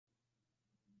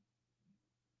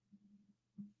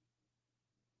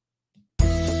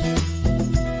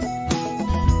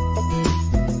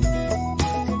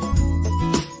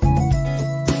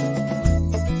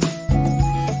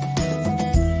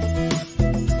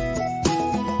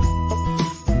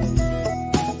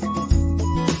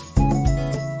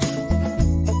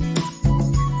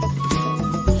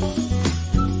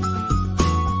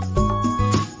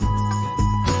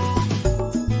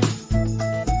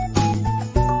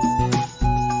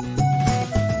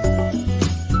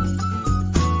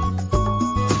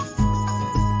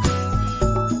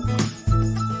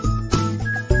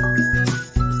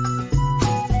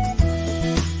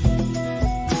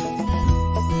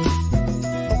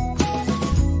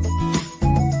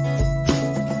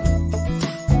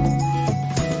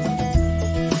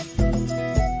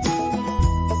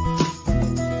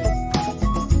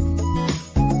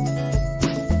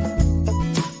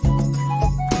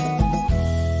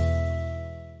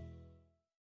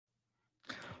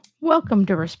Welcome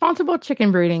to Responsible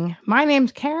Chicken Breeding. My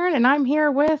name's Karen, and I'm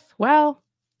here with, well,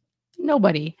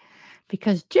 nobody,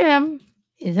 because Jim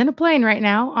is in a plane right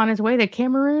now on his way to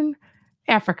Cameroon,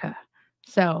 Africa.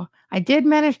 So I did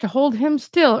manage to hold him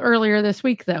still earlier this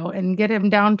week, though, and get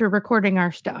him down to recording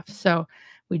our stuff. So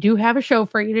we do have a show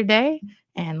for you today,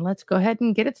 and let's go ahead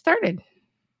and get it started.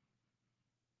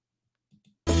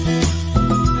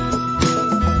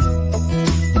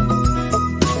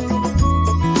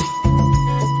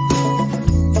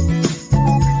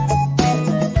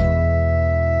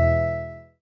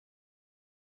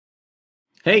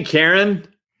 Hey, Karen.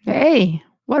 Hey,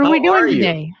 what are we doing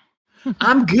today?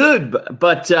 I'm good,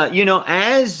 but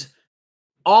as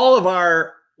all of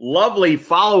our lovely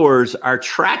followers are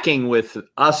tracking with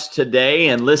us today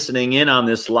and listening in on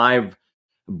this live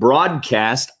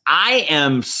broadcast, I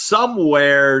am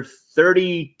somewhere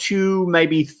 32,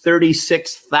 maybe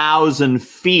 36,000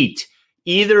 feet,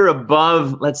 either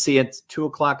above, let's see, it's 2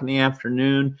 o'clock in the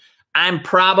afternoon. I'm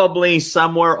probably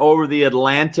somewhere over the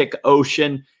Atlantic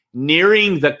Ocean,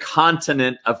 nearing the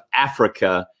continent of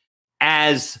Africa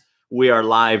as we are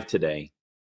live today.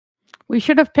 We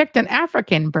should have picked an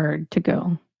African bird to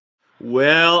go.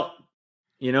 Well,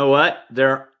 you know what?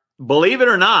 Believe it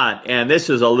or not, and this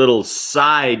is a little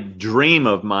side dream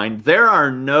of mine, there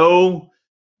are no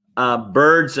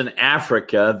birds in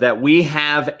Africa that we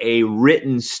have a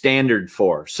written standard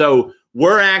for. So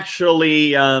we're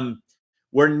actually,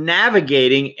 we're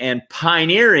navigating and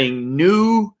pioneering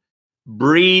new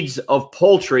breeds of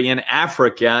poultry in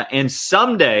Africa, and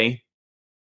someday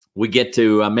we get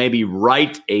to maybe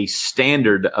write a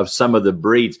standard of some of the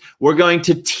breeds. We're going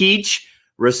to teach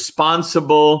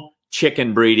responsible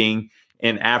chicken breeding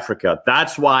in Africa.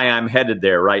 That's why I'm headed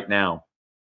there right now.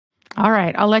 All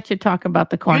right, I'll let you talk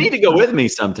about the Cornish. You need to go with me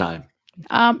sometime.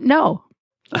 No.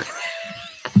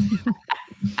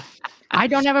 I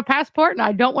don't have a passport, and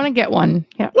I don't want to get one.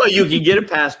 Yep. Well, you can get a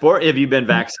passport. Have you been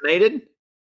vaccinated?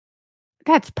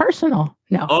 That's personal.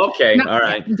 No. Okay. No, all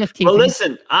right. I'm just teasing. Well,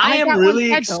 listen, I am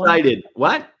really excited.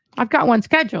 What? I've got one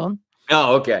scheduled.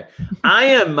 Oh, okay. I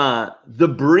am the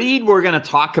breed we're going to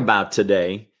talk about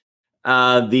today.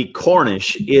 The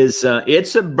Cornish is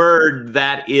it's a bird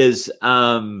that is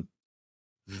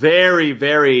very,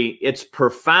 very, it's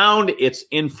profound, it's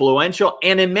influential,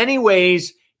 and in many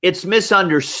ways it's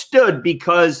misunderstood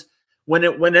because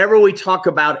whenever we talk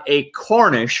about a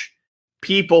Cornish,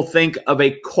 people think of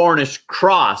a Cornish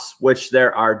cross, which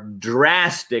there are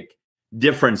drastic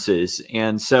differences.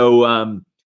 And so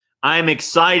I'm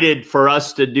excited for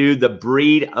us to do the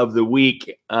breed of the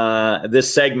week,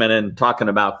 this segment, and talking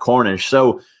about Cornish.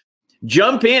 So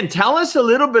jump in. Tell us a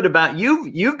little bit about you.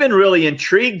 You've been really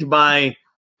intrigued by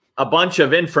a bunch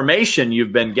of information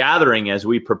you've been gathering as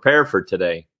we prepare for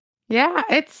today. Yeah,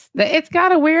 it's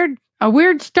got a weird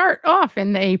start off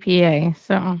in the APA.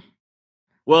 So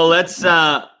well, let's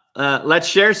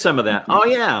share some of that. Oh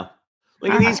yeah.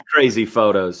 Look at these crazy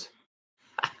photos.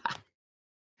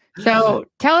 So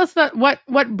tell us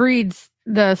what breeds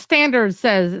the standard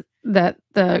says that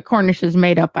the Cornish is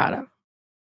made up out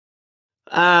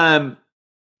of.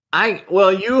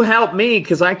 Well, you help me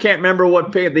because I can't remember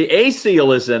what the A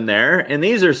seal is in there, and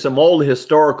these are some old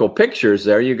historical pictures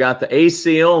there. You got the A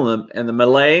seal and the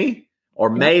Malay,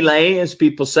 or Malay as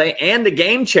people say, and the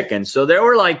game chicken. So there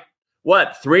were like,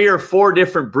 what, 3 or 4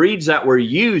 different breeds that were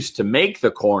used to make the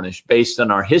Cornish based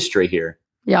on our history here.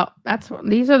 Yeah,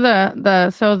 these are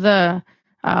the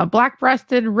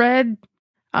black-breasted red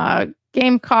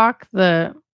gamecock,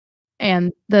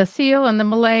 and the seal and the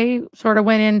Malay sort of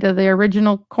went into the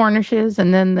original Cornishes,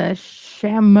 and then the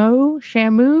Shamu,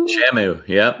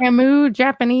 yep. Shamu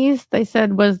Japanese, they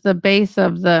said, was the base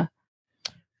of the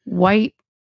white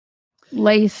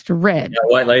laced red. Yeah,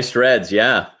 white laced reds,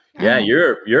 yeah. Yeah,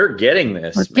 you're getting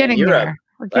this. We're getting there.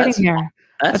 We're getting there.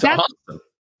 That's awesome.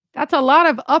 That's a lot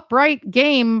of upright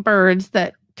game birds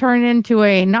that turn into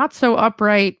a not so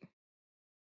upright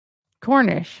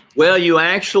Cornish. Well, you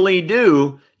actually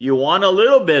do. You want a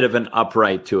little bit of an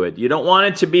upright to it. You don't want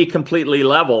it to be completely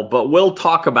level, but we'll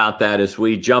talk about that as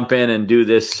we jump in and do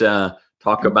this,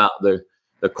 talk about the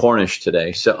Cornish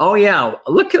today. So, oh yeah,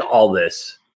 look at all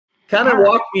this. Kind of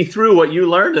walk me through what you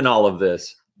learned in all of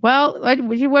this. Well, what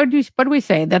do we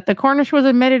say? That the Cornish was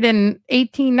admitted in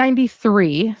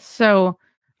 1893. So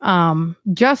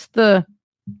just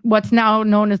what's now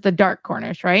known as the dark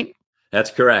Cornish, right?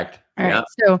 That's correct. All right.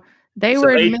 So they were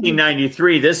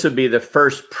 1893. This would be the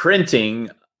first printing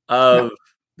of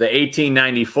the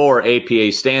 1894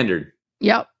 APA standard.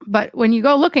 Yep. But when you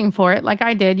go looking for it, like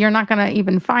I did, you're not going to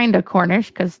even find a Cornish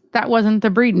because that wasn't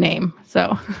the breed name.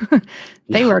 So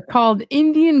they were called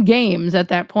Indian Games at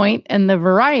that point, and the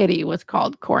variety was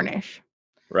called Cornish.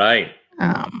 Right.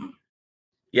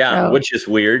 Yeah, So, which is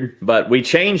weird, but we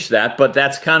changed that. But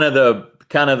that's kind of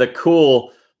the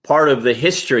cool part of the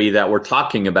history that we're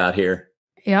talking about here.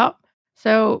 yep.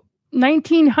 So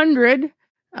 1900,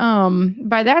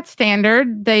 by that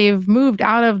standard, they've moved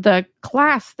out of the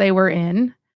class they were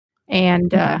in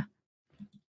and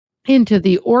into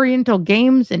the Oriental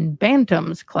Games and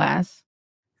Bantams class.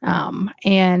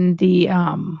 And the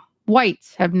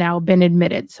whites have now been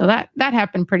admitted. So that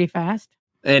happened pretty fast.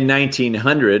 In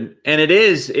 1900, and it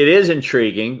is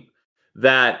intriguing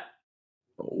that,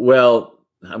 well,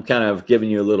 I'm kind of giving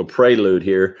you a little prelude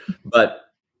here, but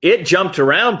it jumped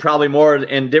around probably more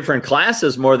in different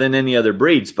classes more than any other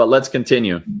breeds. But let's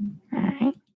continue. All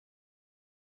right.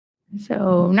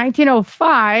 So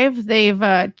 1905,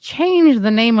 they've changed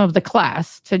the name of the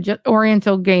class to just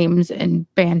Oriental Games and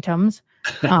Bantams.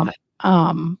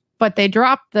 But they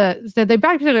dropped so they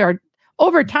basically are,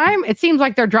 over time, it seems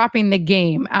like they're dropping the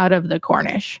game out of the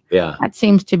Cornish. Yeah. That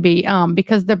seems to be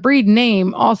because the breed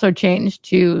name also changed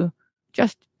to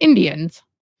just Indians.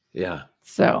 Yeah.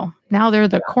 So now they're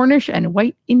the Cornish and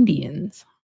White Indians.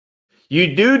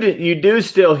 You do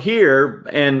still hear,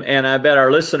 and I bet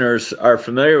our listeners are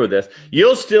familiar with this.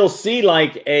 You'll still see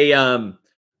like a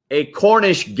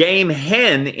Cornish game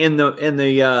hen in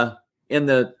the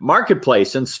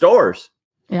marketplace and stores.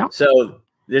 Yeah. So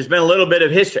there's been a little bit of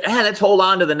history. Let's hold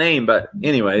on to the name. But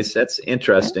anyways, that's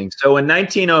interesting. So in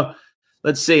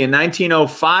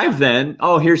 1905 then,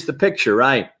 here's the picture,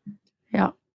 right?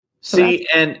 Yeah. See,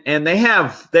 and they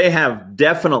have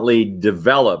definitely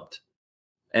developed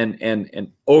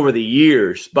and over the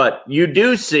years, but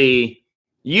you see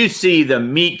the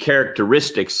meat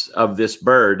characteristics of this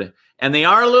bird, and they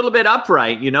are a little bit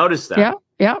upright. You notice that? Yeah.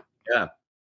 Yeah. Yeah.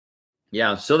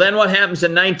 Yeah. So then what happens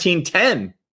in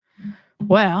 1910?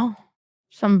 Well,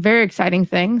 some very exciting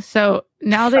things. So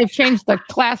now they've changed the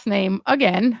class name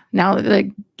again. Now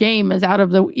the game is out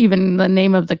of even the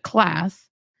name of the class.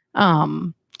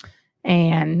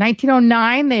 And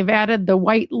 1909, they've added the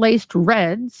white-laced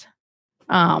reds.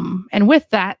 And with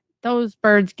that, those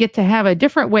birds get to have a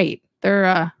different weight. They're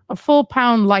a full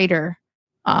pound lighter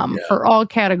for all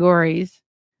categories.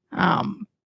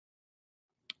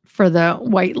 For the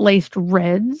white-laced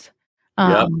reds.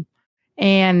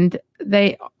 And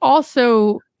they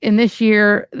also, in this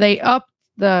year, they upped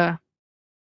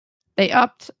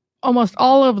almost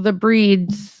all of the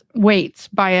breeds' weights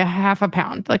by a half a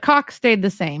pound. The cock stayed the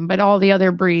same, but all the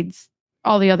other breeds,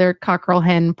 all the other cockerel,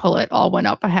 hen, pullet, all went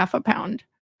up a half a pound.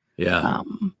 Yeah.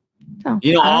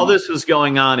 All this was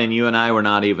going on, and you and I were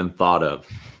not even thought of.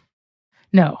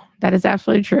 No, that is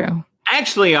absolutely true.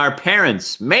 Actually, our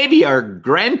parents, maybe our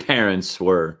grandparents,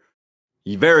 were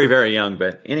very, very young.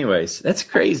 But anyways, that's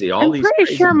crazy. I'm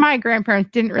pretty sure my grandparents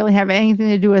didn't really have anything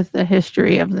to do with the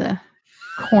history of the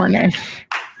Cornish.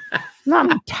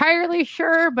 Not entirely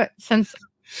sure, but since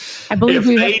I believe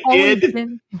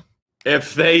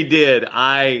if they did,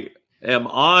 I am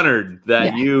honored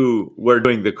that you were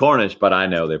doing the Cornish, but I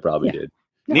know they probably did.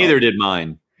 No. Neither did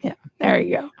mine. Yeah, there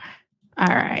you go.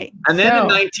 All right. And then in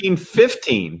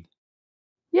 1915.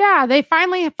 Yeah, they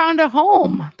finally found a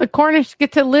home. The Cornish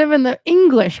get to live in the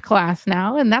English class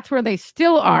now, and that's where they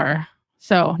still are.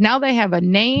 So now they have a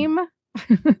name,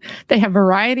 they have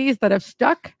varieties that have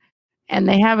stuck, and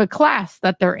they have a class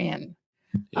that they're in.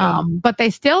 Yeah. But they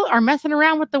still are messing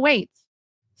around with the weights.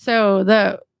 So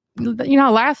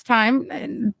last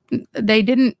time they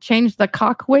didn't change the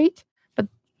cock weight, but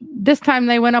this time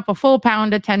they went up a full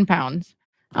pound to 10 pounds.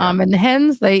 And the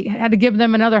hens, they had to give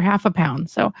them another half a pound.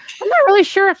 So I'm not really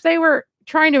sure if they were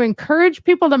trying to encourage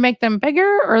people to make them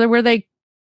bigger, or were they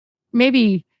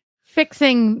maybe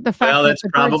fixing the fact that the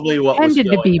probably what tended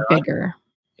to be bigger.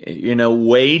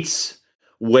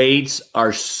 Weights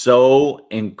are so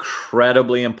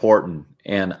incredibly important,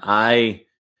 and I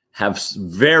have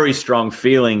very strong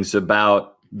feelings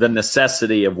about the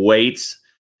necessity of weights,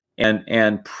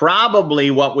 and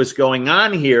probably what was going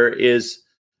on here is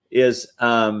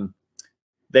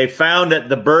they found that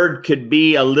the bird could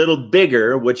be a little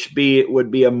bigger, which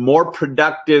would be a more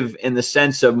productive in the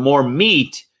sense of more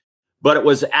meat, but it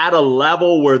was at a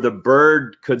level where the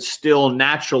bird could still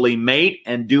naturally mate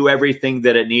and do everything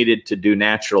that it needed to do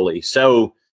naturally.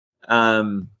 So,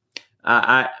 matter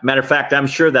of fact, I'm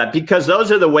sure that because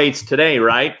those are the weights today,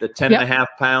 right? The 10.5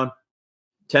 pound,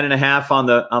 10.5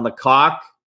 on the cock,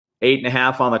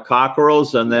 8.5 on the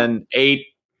cockerels, and then 8.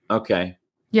 Okay.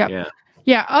 Yep.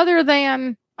 Yeah. Other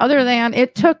than other than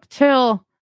it took till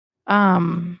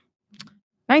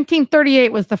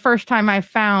 1938 was the first time I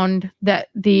found that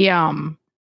the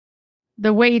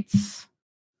weights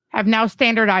have now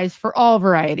standardized for all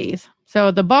varieties.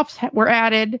 So the buffs were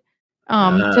added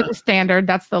to the standard.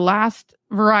 That's the last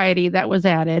variety that was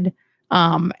added.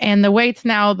 And the weights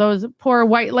now, those poor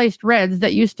white laced reds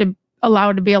that used to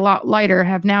allow to be a lot lighter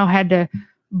have now had to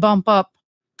bump up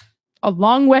a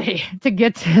long way to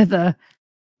get to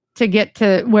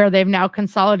where they've now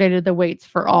consolidated the weights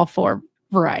for all four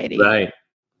varieties.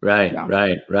 Right.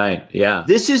 Yeah.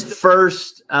 This is the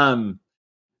first what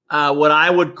I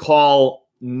would call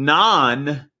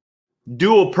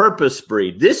non-dual purpose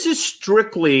breed. This is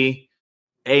strictly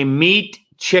a meat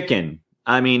chicken.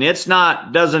 I mean,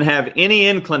 doesn't have any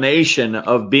inclination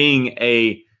of being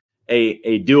a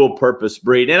dual purpose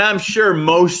breed. And I'm sure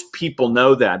most people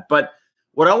know that. But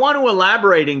what I want to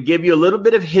elaborate and give you a little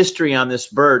bit of history on this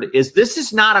bird is this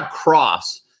is not a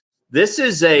cross. This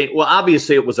is well,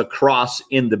 obviously it was a cross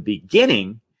in the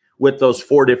beginning with those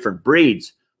 4 different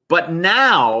breeds. But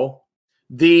now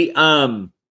the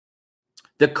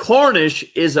Cornish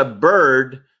is a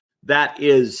bird that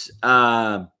is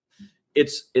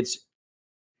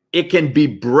it can be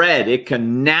bred. It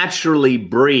can naturally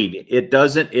breed. It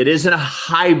isn't a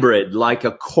hybrid like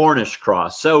a Cornish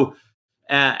cross. So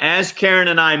as Karen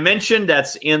and I mentioned,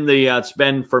 that's in the it's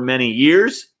been for many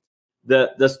years.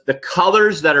 The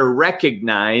colors that are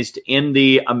recognized in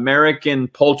the American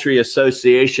Poultry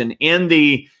Association in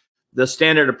the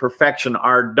standard of perfection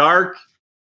are dark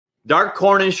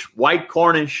Cornish, white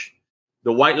Cornish,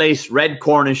 the white lace red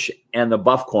Cornish, and the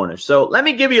buff Cornish. So let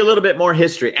me give you a little bit more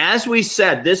history. As we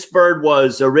said, this bird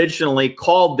was originally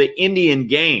called the Indian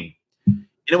game. And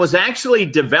it was actually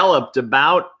developed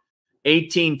about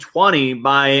 1820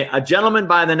 by a gentleman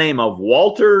by the name of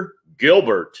Walter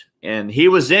Gilbert. And he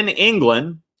was in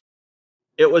England.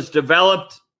 It was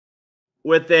developed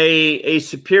with a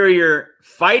superior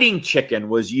fighting chicken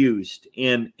was used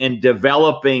in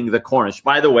developing the Cornish.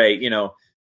 By the way,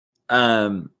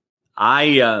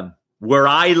 where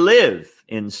I live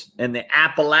in the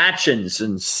Appalachians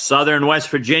in southern West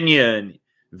Virginia and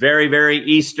very, very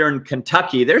eastern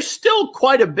Kentucky, there's still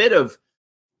quite a bit of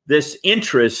this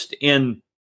interest in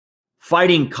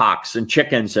fighting cocks and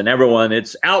chickens and everyone.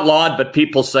 It's outlawed, but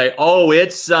people say, oh,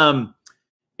 it's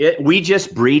we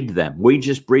just breed them. We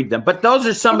just breed them. But those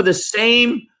are some of the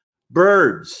same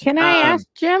birds. Can I ask,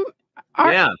 Jim?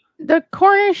 The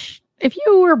Cornish, if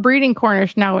you were breeding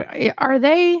Cornish now,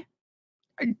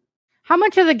 how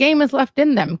much of the game is left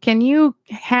in them? Can you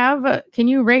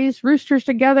raise roosters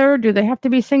together? Do they have to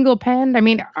be single penned? I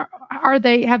mean,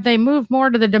 have they moved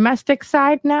more to the domestic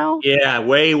side now? Yeah,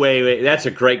 way. That's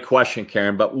a great question,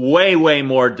 Karen, but way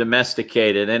more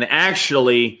domesticated. And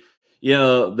actually,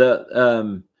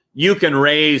 you can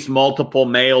raise multiple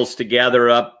males together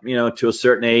up, to a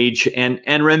certain age.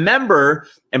 And remember,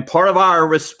 and part of our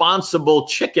responsible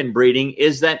chicken breeding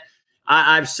is that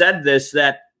I've said this,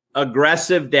 that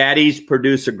aggressive daddies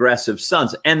produce aggressive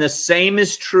sons. And the same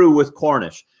is true with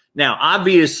Cornish. Now,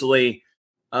 obviously,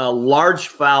 large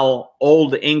fowl,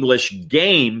 old English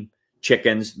game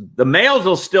chickens, the males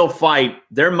will still fight.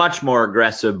 They're much more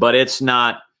aggressive, but it's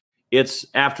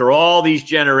after all these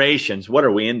generations, what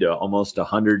are we into? Almost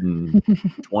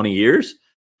 120 years?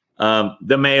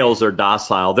 The males are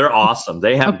docile. They're awesome.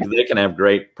 They can have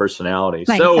great personalities.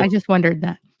 Nice. So I just wondered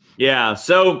that. Yeah.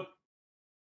 So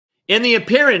in the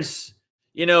appearance,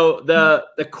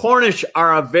 the Cornish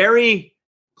are a very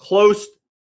close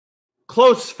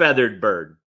feathered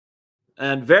bird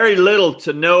and very little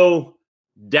to no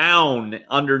down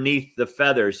underneath the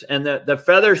feathers. And the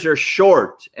feathers are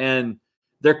short and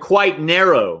they're quite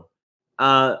narrow.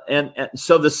 And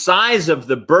so the size of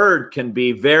the bird can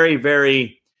be very,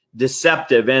 very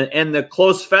deceptive. And the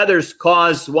close feathers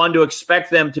cause one to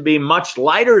expect them to be much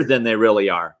lighter than they really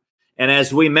are. And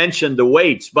as we mentioned, the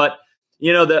weights, but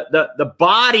the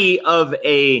body of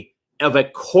a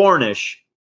Cornish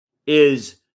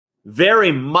is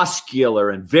very muscular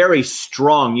and very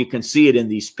strong. You can see it in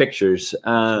these pictures.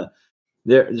 They're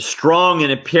strong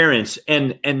in appearance,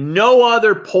 and no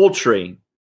other poultry,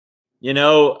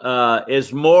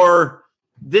 is more.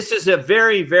 This is a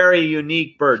very, very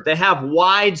unique bird. They have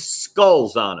wide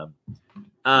skulls on them,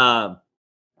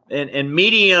 and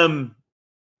medium.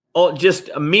 Oh, just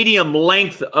a medium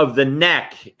length of the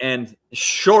neck and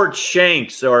short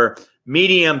shanks or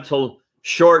medium to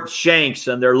short shanks,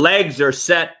 and their legs are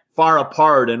set far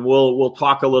apart. And we'll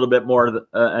talk a little bit more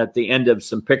at the end of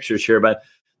some pictures here. But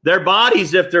their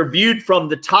bodies, if they're viewed from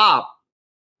the top,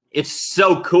 it's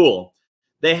so cool.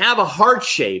 They have a heart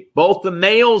shape, both the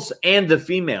males and the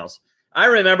females. I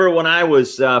remember when I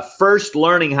was first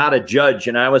learning how to judge,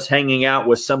 and I was hanging out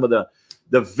with some of the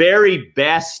very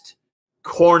best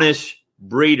Cornish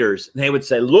breeders. And they would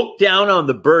say, look down on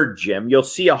the bird, Jim. You'll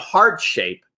see a heart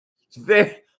shape.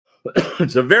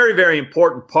 It's a very, very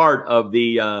important part of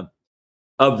the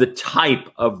type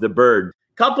of the bird.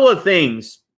 Couple of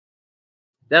things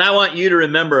that I want you to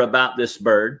remember about this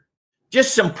bird,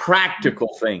 just some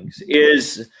practical things,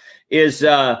 is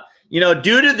you know,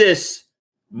 due to this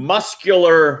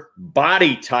muscular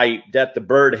body type that the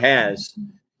bird has,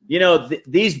 you know,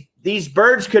 these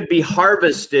birds could be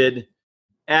harvested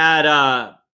at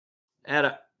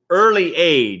an early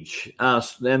age,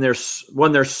 and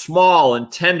when they're small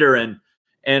and tender and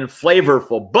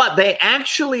flavorful. But they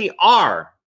actually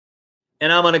are,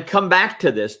 and I'm going to come back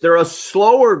to this, they're a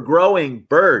slower growing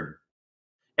bird.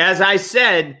 As I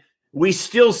said, we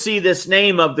still see this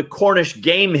name of the Cornish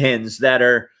game hens that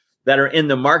are in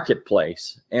the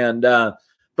marketplace. And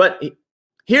but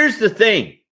here's the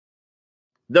thing.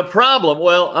 The problem,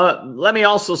 well, let me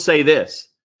also say this.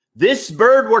 This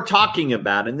bird we're talking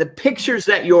about and the pictures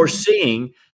that you're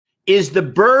seeing is the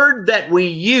bird that we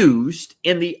used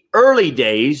in the early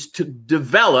days to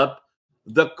develop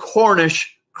the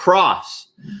Cornish cross.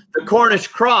 The Cornish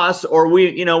cross, or we,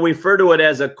 you know, we refer to it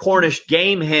as a Cornish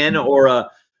game hen, or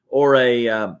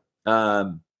the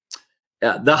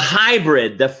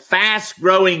hybrid, the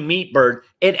fast-growing meat bird.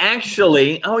 It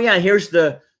actually, oh yeah, here's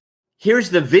the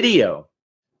video.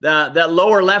 That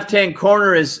lower left-hand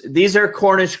corner is, these are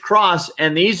Cornish cross,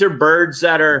 and these are birds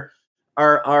that are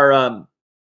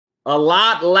a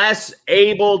lot less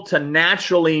able to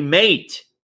naturally mate.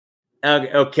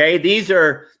 Okay,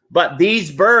 but these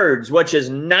birds, which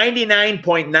is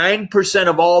 99.9%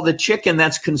 of all the chicken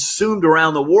that's consumed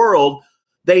around the world,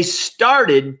 they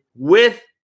started with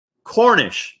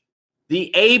Cornish,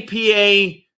 the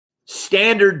APA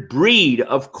standard breed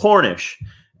of Cornish.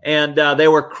 And they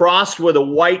were crossed with a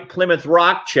white Plymouth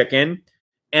Rock chicken.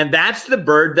 And that's the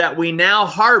bird that we now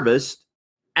harvest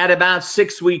at about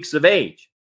 6 weeks of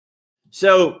age.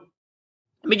 So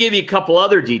let me give you a couple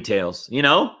other details. You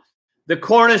know, the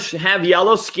Cornish have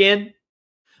yellow skin.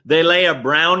 They lay a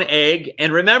brown egg.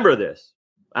 And remember this,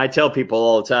 I tell people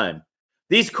all the time,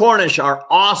 these Cornish are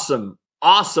awesome,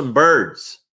 awesome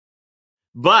birds.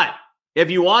 But if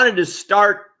you wanted to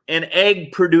start an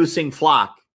egg producing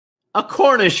flock, a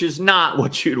Cornish is not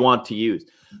what you'd want to use.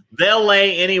 They'll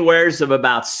lay anywheres of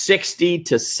about 60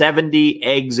 to 70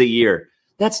 eggs a year.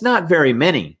 That's not very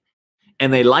many.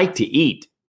 And they like to eat.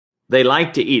 They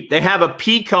like to eat. They have a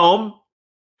pea comb.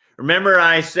 Remember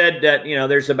I said that, you know,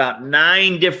 there's about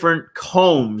 9 different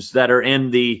combs that are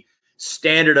in the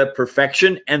standard of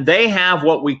perfection, and they have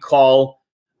what we call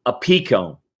a pea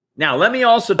comb. Now, let me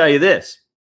also tell you this.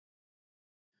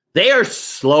 They are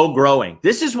slow growing.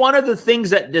 This is one of the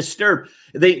things that disturb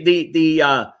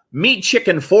the meat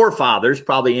chicken forefathers,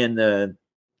 probably in the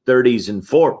 30s and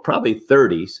probably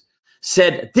 30s,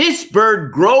 said this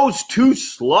bird grows too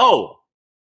slow.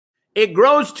 It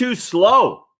grows too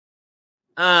slow.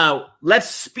 Let's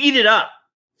speed it up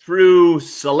through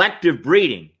selective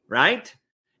breeding, right?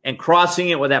 And crossing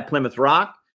it with that Plymouth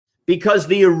Rock, because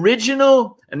the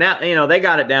original, and now, you know, they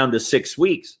got it down to 6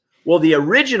 weeks. Well, the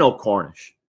original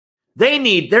Cornish,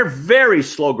 they're very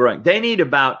slow growing. They need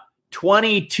about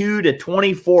 22 to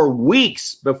 24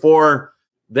 weeks before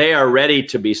they are ready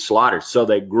to be slaughtered. So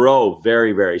they grow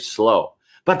very, very slow.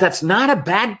 But that's not a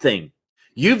bad thing.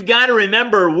 You've got to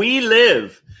remember, we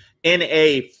live in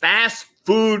a fast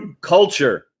food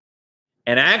culture.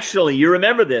 And actually, you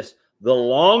remember this, the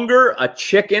longer a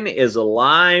chicken is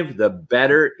alive, the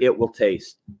better it will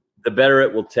taste. The better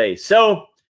it will taste. So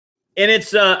in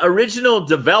its original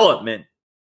development,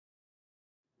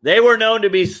 they were known to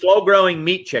be slow-growing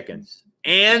meat chickens,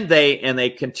 and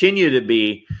they continue to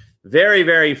be very,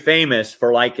 very famous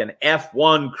for like an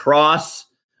F1 cross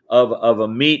of a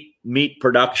meat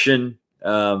production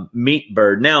meat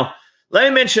bird. Now, let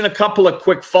me mention a couple of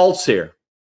quick faults here.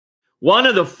 One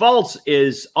of the faults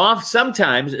is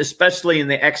sometimes, especially in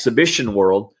the exhibition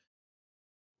world,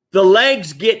 the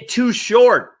legs get too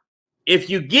short. If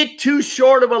you get too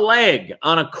short of a leg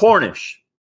on a Cornish,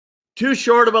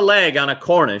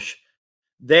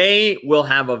 they will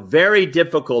have a very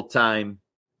difficult time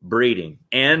breeding.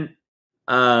 And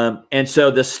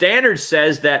so the standard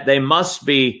says that they must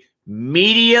be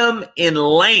medium in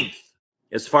length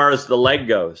as far as the leg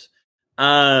goes.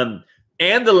 And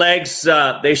the legs,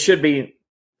 they should be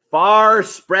far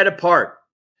spread apart.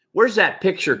 Where's that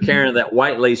picture, Karen, that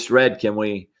white lace red? Can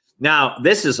we? Now,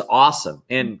 this is awesome.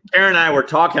 And Karen and I were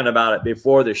talking about it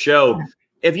before the show.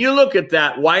 If you look at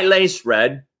that white lace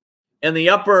red, in the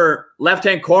upper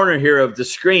left-hand corner here of the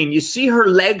screen, you see her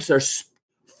legs are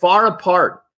far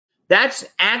apart. That's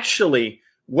actually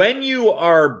when you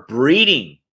are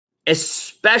breeding,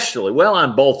 especially, well,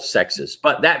 on both sexes,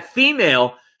 but that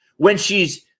female, when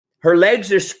her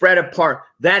legs are spread apart,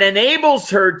 that enables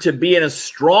her to be in a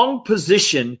strong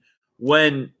position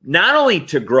when not only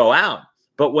to grow out,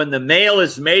 but when the male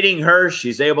is mating her,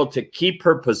 she's able to keep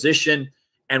her position,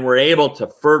 and we're able to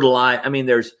fertilize. I mean,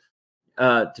 there's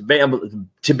to be able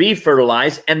to be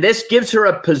fertilized, and this gives her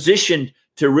a position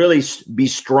to really be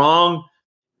strong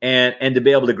and to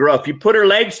be able to grow. If you put her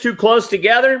legs too close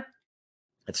together,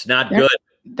 it's not good.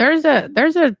 There's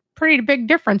a pretty big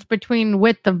difference between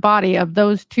width of body of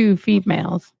those two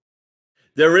females.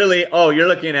 They're really, oh, you're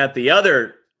looking at the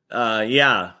other,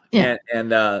 yeah.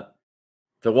 And the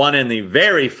one in the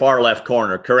very far left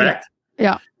corner, correct?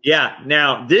 Yeah. Yeah.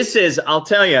 Now, this is, I'll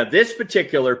tell you, this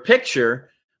particular picture,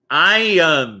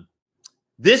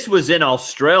 this was in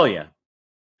Australia.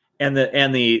 And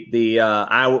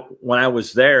when I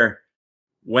was there,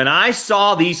 when I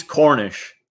saw these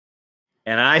Cornish,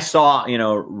 and I saw,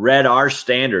 Red R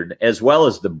Standard as well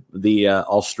as the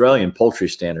Australian Poultry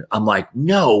Standard, I'm like,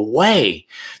 no way.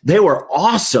 They were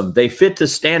awesome. They fit the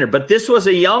standard. But this was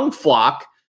a young flock,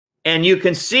 and you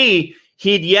can see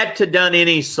he'd yet to done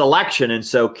any selection. And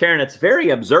so, Karen, it's very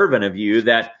observant of you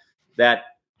that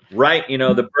right,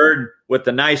 the bird with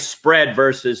the nice spread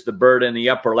versus the bird in the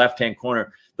upper left-hand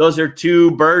corner. Those are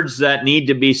two birds that need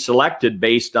to be selected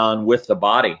based on width of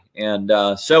body. And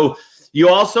so you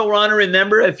also want to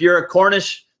remember, if you're a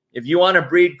Cornish, if you want to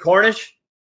breed Cornish,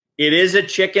 it is a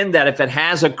chicken that if it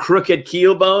has a crooked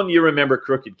keel bone, you remember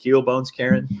crooked keel bones,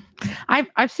 Karen?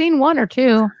 I've seen one or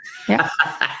two. Yeah.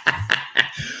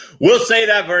 We'll say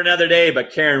that for another day,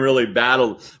 but Karen really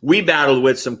battled. We battled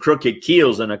with some crooked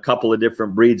keels in a couple of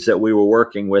different breeds that we were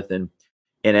working with in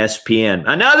SPN.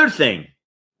 Another thing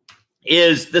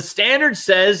is the standard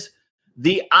says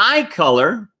the eye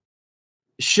color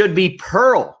should be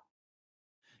pearl.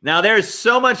 Now, there's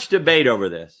so much debate over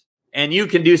this, and you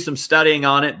can do some studying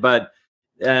on it, but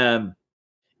and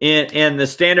the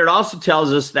standard also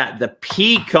tells us that the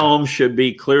P comb should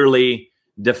be clearly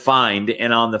defined.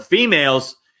 And on the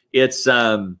females, it's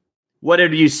what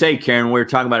did you say, Karen? We were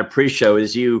talking about a pre-show.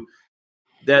 Is in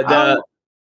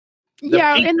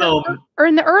the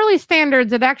early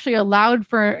standards, it actually allowed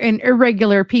for an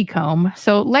irregular P comb.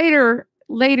 So later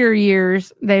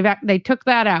years, they took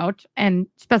that out and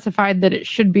specified that it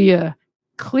should be a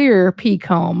clear P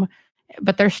comb.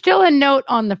 But there's still a note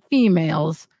on the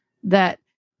females that,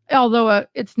 although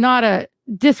it's not a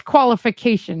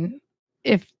disqualification,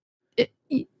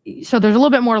 so there's a little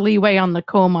bit more leeway on the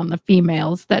comb on the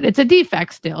females, that it's a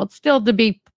defect still. It's still to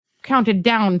be counted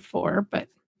down for, but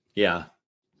yeah.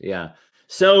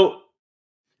 So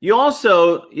you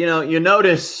also, you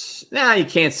notice, you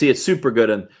can't see it super good.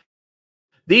 And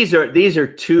these are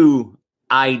two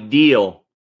ideal,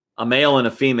 a male and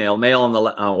a female. Male on the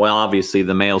well, obviously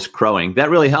the male's crowing. That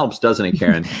really helps, doesn't it,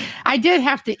 Karen? I did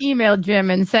have to email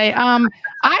Jim and say,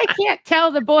 I can't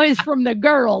tell the boys from the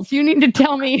girls. You need to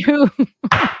tell me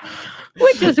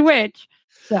which is which.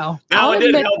 So now, it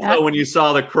did help though when you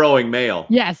saw the crowing male.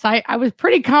 Yes, I was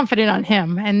pretty confident on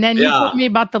him. And then you told me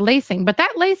about the lacing. But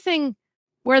that lacing,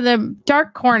 where the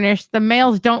dark Cornish, the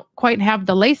males don't quite have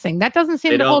the lacing. That doesn't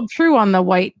seem to hold true on the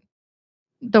white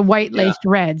laced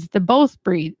reds. Both.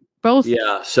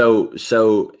 Yeah.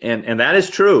 So and that is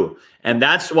true. And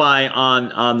that's why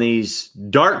on these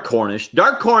dark Cornish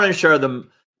are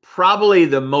probably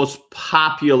the most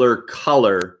popular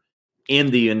color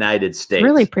in the United States.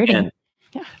 Really pretty. And,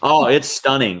 oh, it's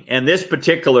stunning. And this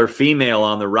particular female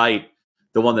on the right,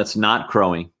 the one that's not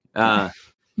crowing,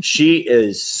 she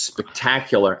is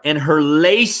spectacular. And her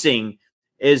lacing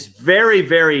is very,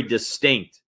 very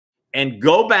distinct. And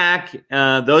go back,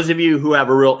 those of you who have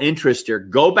a real interest here,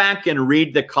 go back and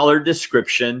read the color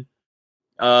description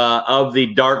of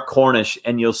the dark Cornish,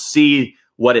 and you'll see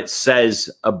what it says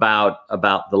about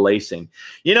the lacing.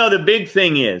 The big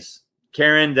thing is,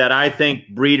 Karen, that I think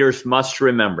breeders must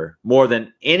remember more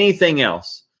than anything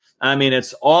else. I mean,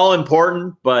 it's all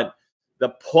important, but the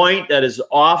point that is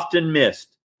often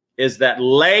missed is that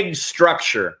leg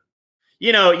structure.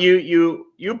 You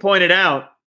pointed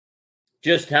out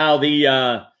just how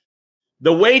the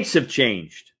weights have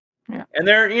changed. Yeah. And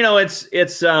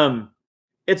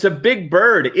it's a big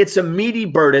bird. It's a meaty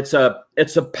bird. It's a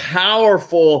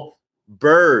powerful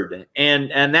bird.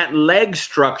 And that leg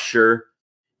structure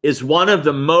is one of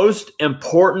the most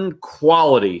important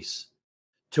qualities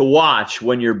to watch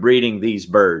when you're breeding these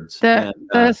birds.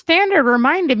 The standard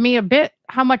reminded me a bit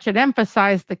how much it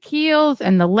emphasized the keels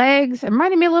and the legs. It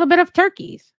reminded me a little bit of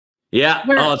turkeys. Yeah.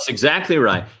 Oh, that's exactly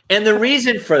right. And the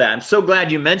reason for that, I'm so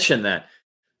glad you mentioned that.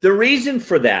 The reason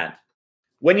for that,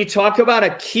 when you talk about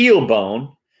a keel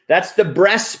bone, that's the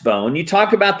breastbone. You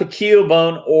talk about the keel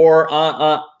bone or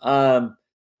on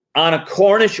a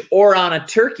Cornish or on a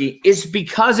turkey is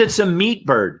because it's a meat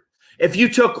bird. If you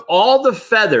took all the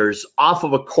feathers off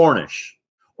of a Cornish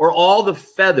or all the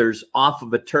feathers off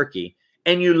of a turkey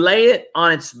and you lay it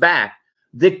on its back,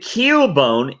 the keel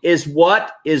bone is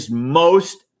what is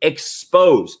most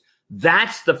exposed.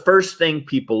 That's the first thing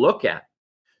people look at.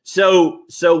 So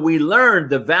we learned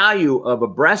the value of a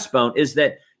breastbone is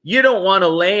that you don't want to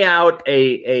lay out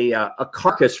a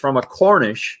carcass from a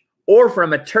Cornish or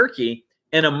from a turkey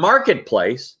in a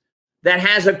marketplace that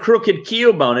has a crooked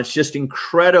keel bone. It's just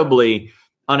incredibly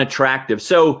unattractive.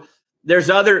 So there's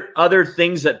other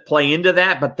things that play into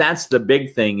that, but that's the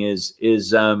big thing is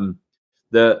the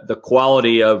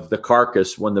quality of the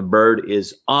carcass when the bird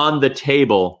is on the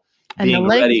table. And the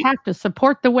legs ready. have to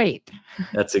support the weight.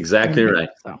 That's exactly right.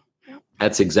 So.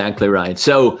 That's exactly right.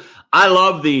 So I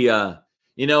love the,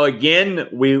 again,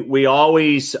 we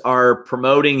always are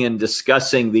promoting and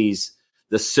discussing the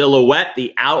silhouette,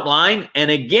 the outline.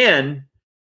 And again,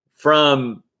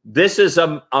 this is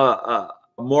a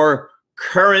more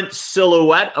current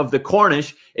silhouette of the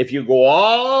Cornish. If you go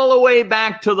all the way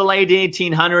back to the late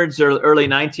 1800s or early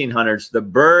 1900s, the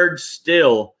bird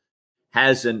still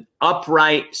has an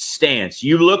upright stance.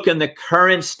 You look in the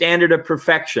current standard of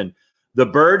perfection, the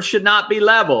bird should not be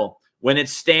level. When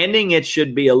it's standing, it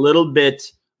should be a little bit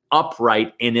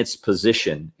upright in its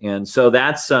position. And so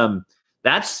that's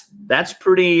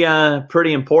pretty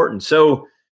important. So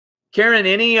Karen,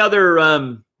 any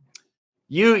other,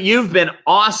 you've been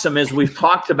awesome as we've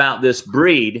talked about this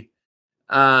breed.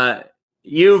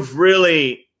 You've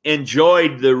really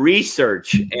enjoyed the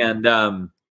research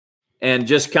and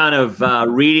just kind of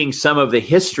reading some of the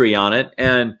history on it.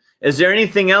 And is there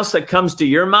anything else that comes to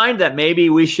your mind that maybe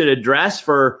we should address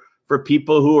for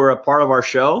people who are a part of our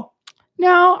show?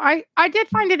 No, I did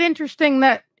find it interesting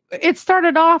that it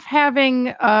started off having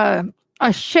a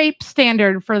shape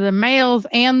standard for the males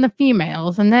and the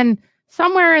females. And then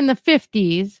somewhere in the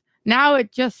 50s, now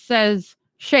it just says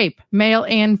shape, male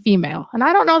and female. And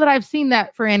I don't know that I've seen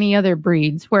that for any other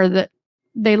breeds where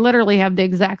they literally have the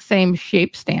exact same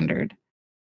shape standard.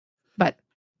 But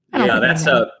yeah,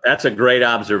 that's a great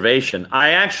observation. I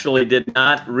actually did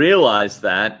not realize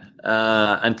that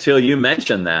until you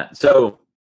mentioned that. So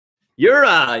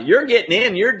you're getting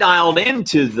in, you're dialed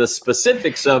into the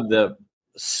specifics of the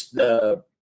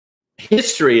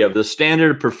history of the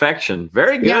standard of perfection.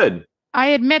 Very good. Yeah. I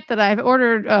admit that I've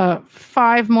ordered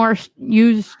 5 more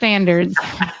used standards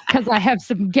because I have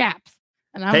some gaps.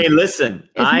 And hey, listen,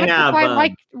 I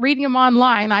like reading them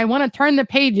online. I want to turn the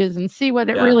pages and see what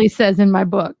it really says in my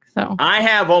book. So I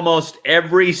have almost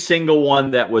every single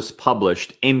one that was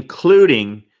published,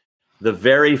 including the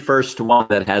very first one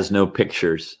that has no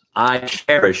pictures. I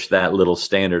cherish that little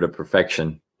standard of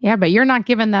perfection. Yeah, but you're not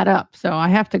giving that up, so I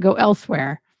have to go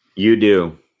elsewhere. You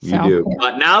do. You do. Yeah.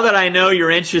 But now that I know you're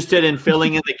interested in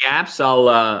filling in the gaps,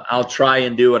 I'll try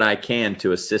and do what I can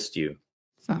to assist you.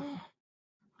 So,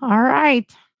 all right.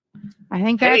 I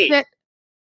think that's it.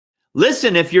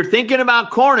 Listen, if you're thinking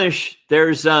about Cornish,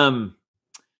 there's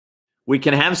we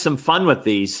can have some fun with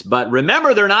these. But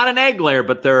remember, they're not an egg layer,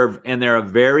 but they're a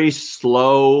very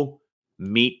slow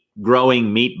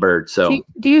growing meat bird. So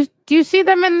do you see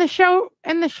them in the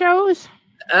shows?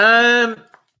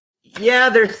 Yeah,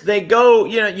 they go,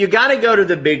 you got to go to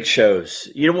the big shows.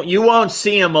 You won't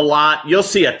see them a lot. You'll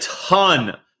see a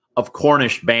ton of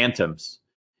Cornish bantams.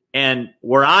 And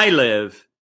where I live,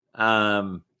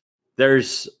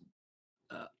 there's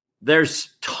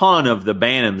ton of the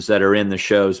bantams that are in the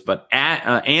shows. But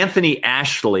Anthony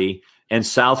Ashley in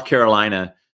South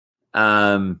Carolina,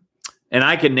 and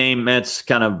I could name, it's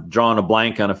kind of drawing a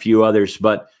blank on a few others,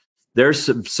 but there's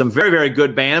some very, very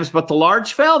good bantams, but the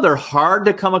large fowl, they're hard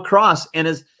to come across.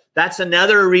 And that's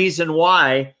another reason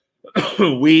why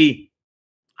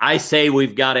I say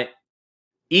we've got to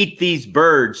eat these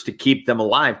birds to keep them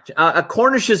alive. A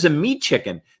Cornish is a meat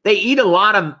chicken. They eat a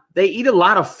lot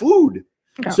of food.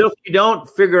 Yeah. So if you don't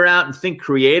figure out and think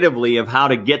creatively of how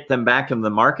to get them back in the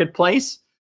marketplace,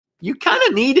 you kind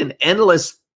of need an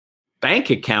endless bank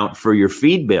account for your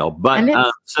feed bill.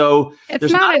 But so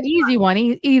it's not an easy one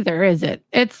either, is it?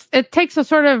 It takes a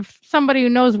sort of somebody who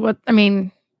knows what,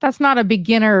 that's not a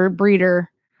beginner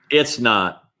breeder. It's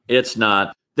not.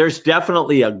 There's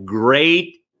definitely a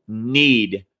great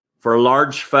need for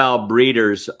large fowl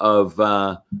breeders of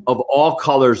all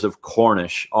colors of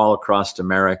Cornish all across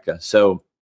America. So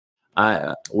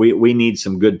we need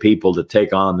some good people to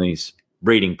take on these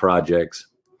breeding projects.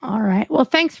 All right. Well,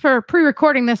 thanks for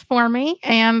pre-recording this for me,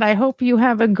 and I hope you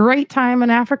have a great time in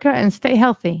Africa and stay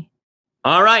healthy.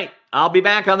 All right. I'll be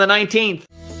back on the 19th.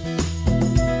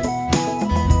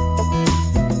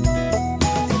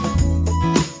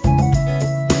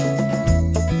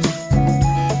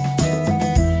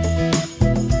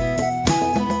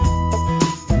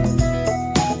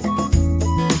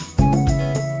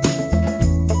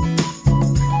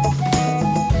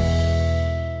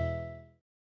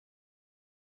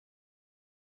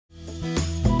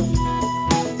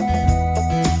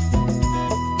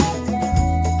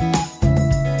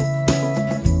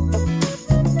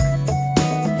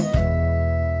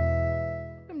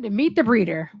 Meet the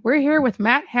Breeder. We're here with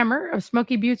Matt Hemmer of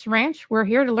Smoky Buttes Ranch. We're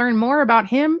here to learn more about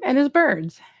him and his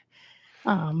birds.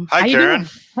 Hi, Karen.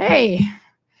 Hey.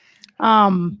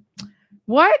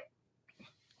 What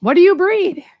do you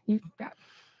breed?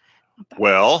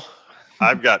 Well,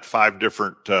 I've got 5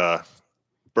 different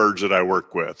birds that I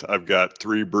work with. I've got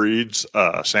 3 breeds,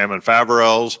 salmon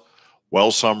Faverolles,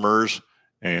 Welsumers,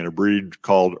 and a breed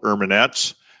called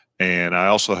Erminettes. And I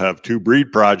also have 2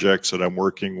 breed projects that I'm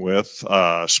working with,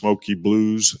 Smoky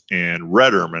Blues and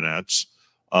Red Erminettes.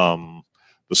 The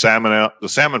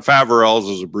salmon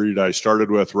Faverolles is a breed I started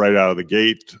with right out of the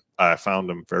gate. I found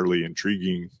them fairly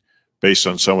intriguing based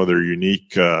on some of their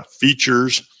unique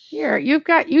features. Here,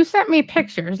 you sent me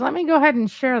pictures. Let me go ahead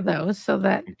and share those so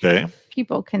that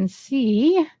people can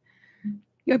see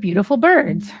your beautiful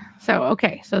birds.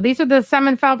 So these are the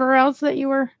salmon Faverolles that you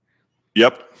were.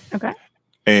 Yep. Okay.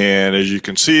 And as you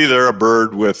can see, they're a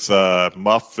bird with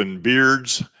muff and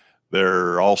beards.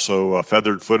 They're also a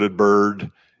feathered-footed bird,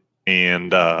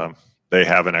 and they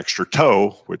have an extra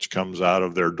toe, which comes out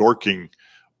of their Dorking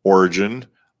origin.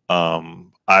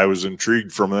 I was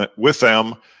intrigued with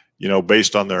them,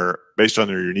 based on their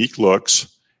unique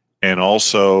looks, and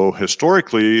also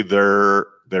historically, they're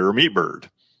a meat bird.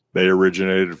 They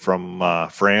originated from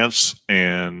France,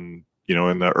 and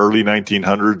in the early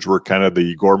 1900s, were kind of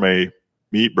the gourmet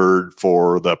meat bird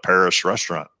for the Paris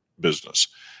restaurant business.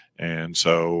 And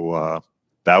so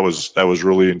that was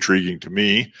really intriguing to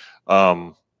me.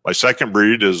 My second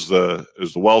breed is the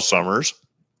Welsumers.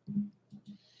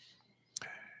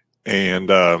 And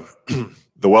the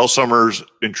Welsumers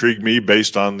intrigued me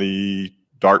based on the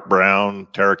dark brown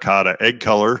terracotta egg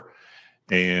color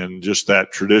and just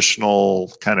that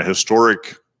traditional kind of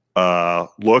historic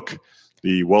look.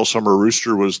 The Welsummer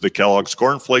rooster was the Kellogg's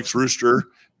Corn Flakes rooster.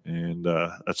 And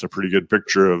that's a pretty good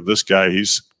picture of this guy.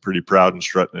 He's pretty proud and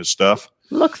strutting his stuff.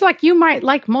 Looks like you might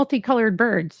like multicolored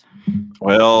birds.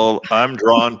 Well, I'm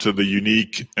drawn to the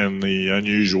unique and the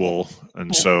unusual.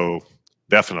 And so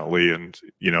definitely. And,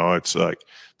 it's like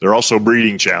there are also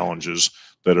breeding challenges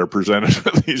that are presented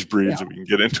with these breeds that we can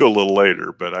get into a little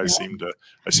later. But I seem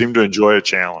to enjoy a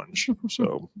challenge.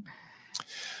 So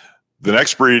the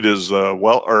next breed is the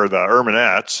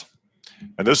Erminettes.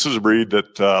 And this is a breed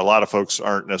that a lot of folks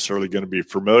aren't necessarily going to be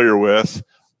familiar with.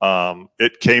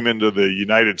 It came into the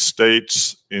United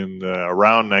States in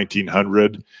around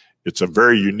 1900. It's a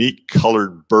very unique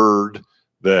colored bird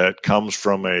that comes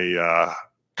from a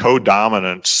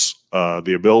codominance.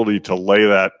 The ability to lay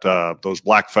those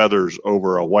black feathers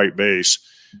over a white base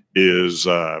is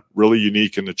really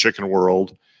unique in the chicken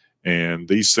world. And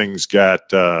these things got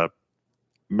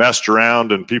messed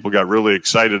around, and people got really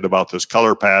excited about this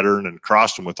color pattern and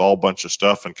crossed them with all bunch of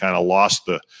stuff and kind of lost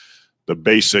the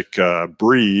basic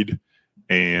breed.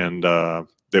 And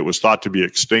it was thought to be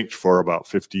extinct for about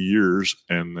 50 years.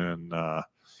 And then a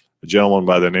gentleman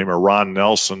by the name of Ron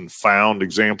Nelson found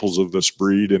examples of this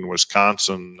breed in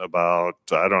Wisconsin about,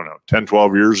 10,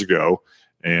 12 years ago,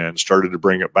 and started to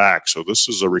bring it back. So this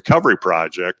is a recovery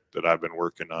project that I've been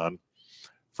working on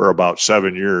for about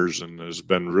 7 years, and has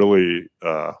been really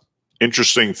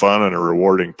interesting, fun, and a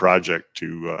rewarding project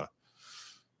to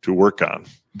work on.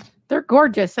 They're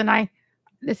gorgeous, and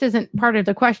this isn't part of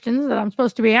the questions that I'm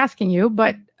supposed to be asking you,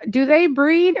 but do they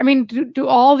breed? I mean, do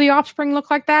all the offspring look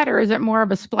like that, or is it more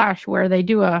of a splash where they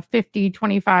do a 50,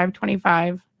 25,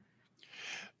 25?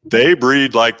 They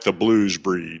breed like the blues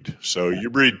breed. So you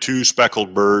breed 2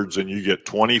 speckled birds, and you get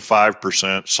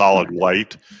 25% solid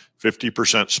white,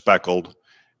 50% speckled,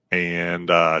 and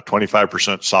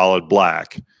 25% solid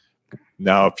black.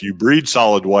 Now, if you breed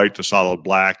solid white to solid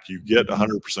black, you get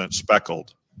 100%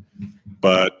 speckled.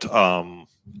 But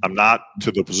I'm not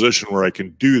to the position where I can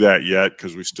do that yet,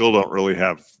 because we still don't really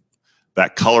have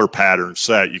that color pattern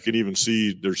set. You can even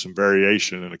see there's some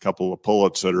variation in a couple of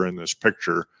pullets that are in this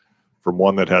picture. from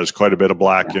one that has quite a bit of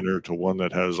black in her to one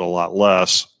that has a lot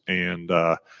less. And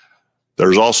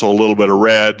there's also a little bit of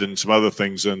red and some other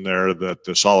things in there that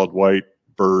the solid white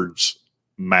birds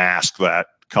mask that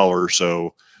color.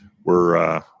 So we're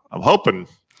I'm hoping,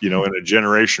 in a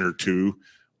generation or two,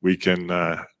 we can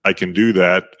I can do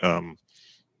that.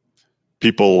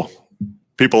 People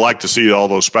like to see all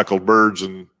those speckled birds,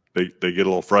 and they get a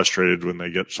little frustrated when they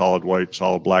get solid white,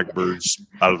 solid black birds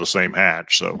out of the same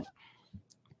hatch. So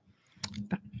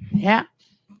yeah.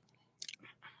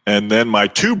 And then my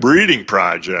 2 breeding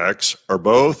projects are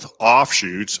both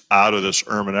offshoots out of this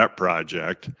erminette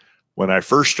project. When I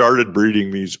first started breeding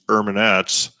these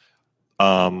erminettes,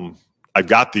 I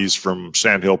got these from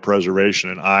Sandhill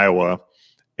Preservation in Iowa.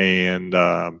 And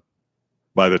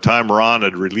by the time Ron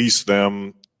had released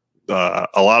them, a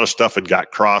lot of stuff had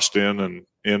got crossed in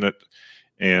it.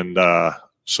 And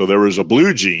so there was a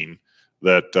blue gene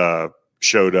that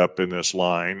showed up in this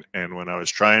line. And when I was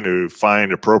trying to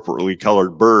find appropriately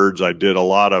colored birds, I did a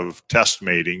lot of test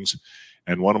matings.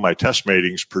 And one of my test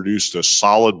matings produced a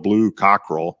solid blue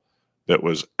cockerel that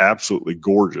was absolutely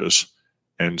gorgeous.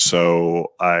 And so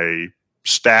I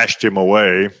stashed him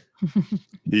away.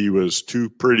 He was too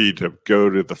pretty to go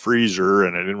to the freezer,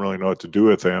 and I didn't really know what to do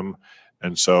with him.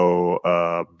 And so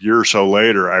a year or so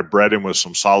later, I bred him with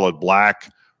some solid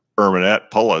black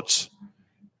erminette pullets.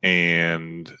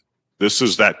 And this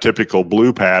is that typical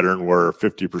blue pattern where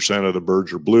 50% of the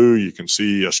birds are blue. You can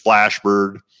see a splash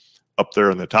bird up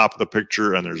there in the top of the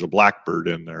picture, and there's a blackbird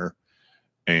in there.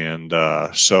 And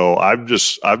so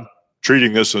I'm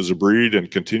treating this as a breed and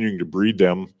continuing to breed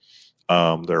them.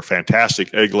 They're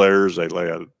fantastic egg layers. They lay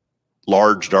a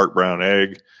large dark brown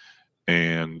egg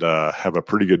and have a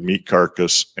pretty good meat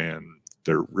carcass, and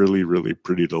they're really, really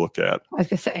pretty to look at. I was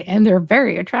gonna say, and they're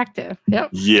very attractive. Yep.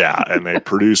 Yeah, and they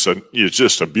produce it's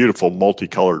just a beautiful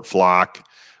multicolored flock.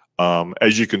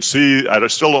 As you can see, I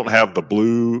still don't have the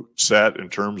blue set in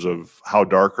terms of how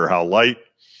dark or how light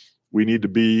we need to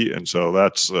be, and so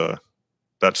that's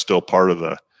still part of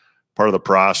the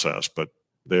process. But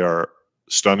they are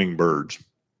stunning birds.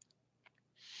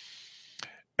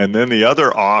 And then the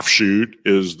other offshoot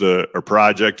is the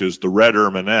red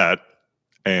erminette.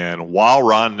 And while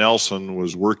Ron Nelson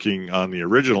was working on the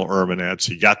original erminettes,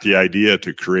 he got the idea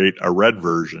to create a red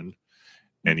version,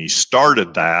 and he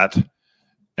started that.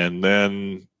 And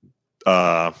then,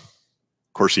 of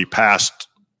course, he passed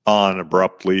on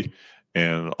abruptly,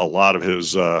 and a lot of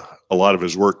his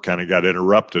work kind of got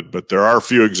interrupted. But there are a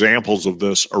few examples of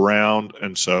this around,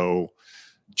 and so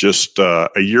just a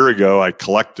year ago, I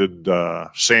collected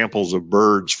samples of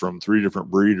birds from 3 different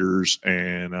breeders,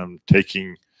 and I'm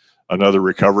taking another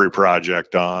recovery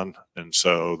project on. And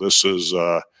so this is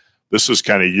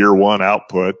kind of year 1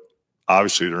 output.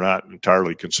 Obviously, they're not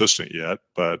entirely consistent yet,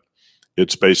 but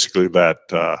it's basically that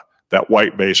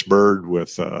white base bird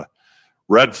with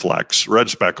red flecks, red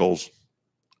speckles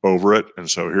over it. And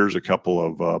so here's a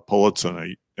couple of pullets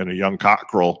and a young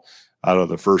cockerel out of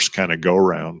the first kind of go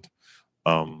round.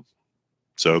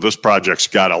 So this project's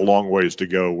got a long ways to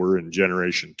go. We're in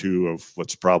generation 2 of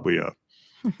what's probably a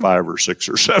 5 or 6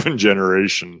 or 7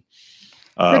 generation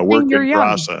work in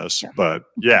process. Yeah. But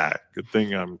yeah, good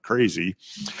thing I'm crazy.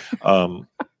 But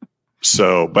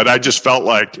I just felt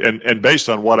like, and based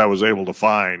on what I was able to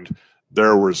find,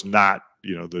 there was not,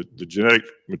 the genetic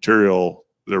material,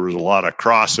 there was a lot of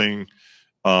crossing.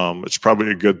 It's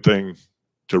probably a good thing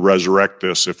to resurrect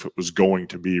this if it was going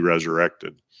to be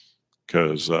resurrected,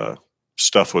 because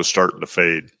stuff was starting to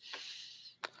fade.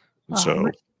 So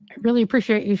I really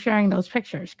appreciate you sharing those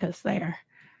pictures, because they are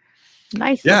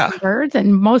nice birds,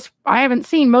 and I haven't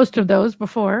seen most of those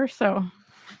before. So,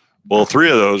 well, 3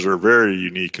 of those are very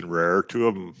unique and rare. 2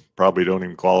 of them probably don't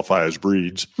even qualify as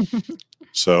breeds.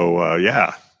 So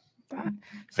yeah, I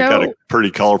got a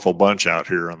pretty colorful bunch out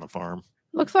here on the farm.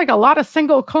 Looks like a lot of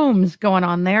single combs going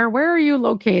on there. Where are you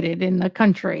located in the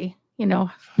country?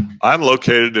 I'm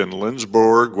located in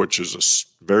Lindsborg, which is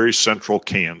a very central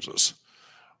Kansas.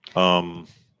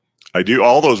 I do,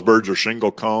 all those birds are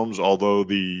single combs, although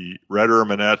the red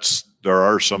erminettes, there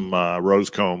are some rose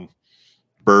comb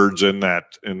birds in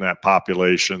that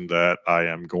population that I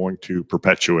am going to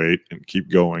perpetuate and keep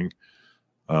going.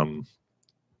 But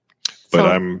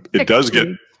it does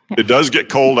get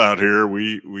cold out here.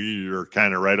 We are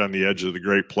kind of right on the edge of the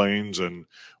Great Plains, and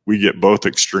we get both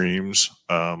extremes.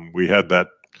 We had that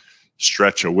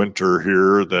stretch of winter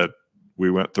here that we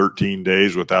went 13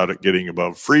 days without it getting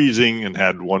above freezing, and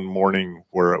had one morning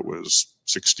where it was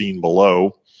 16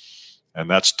 below. And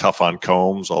that's tough on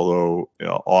combs, although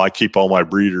I keep all my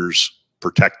breeders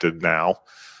protected now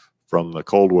from the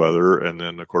cold weather. And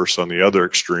then, of course, on the other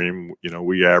extreme, you know,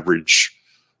 we average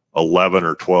 11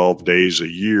 or 12 days a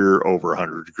year over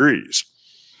 100 degrees.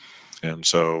 And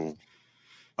so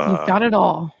you've got it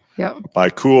all. Yep. My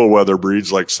cool weather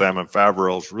breeds like salmon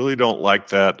Faverolles really don't like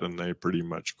that, and they pretty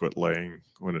much quit laying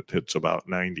when it hits about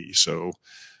 90. So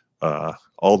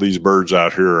all these birds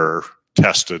out here are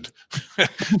tested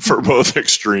for both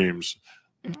extremes.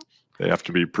 They have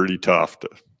to be pretty tough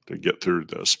to get through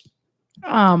this.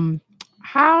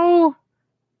 How,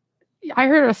 I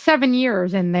heard 7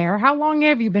 years in there. How long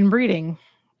have you been breeding?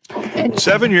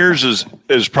 7 years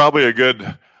is probably a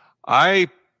good. I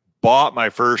bought my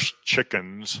first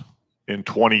chickens in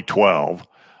 2012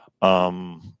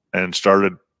 and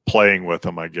started playing with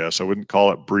them, I guess. I wouldn't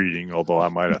call it breeding, although I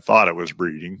might have thought it was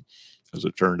breeding. As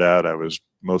it turned out, I was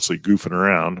mostly goofing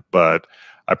around. But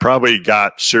I probably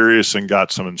got serious and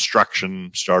got some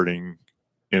instruction starting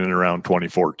in and around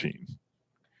 2014.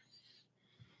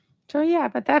 So, yeah,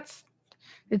 but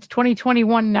it's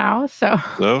 2021 now.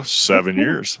 So 7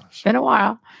 years. It's been a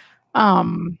while.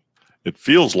 It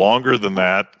feels longer than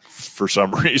that for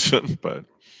some reason, but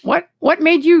what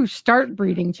made you start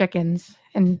breeding chickens?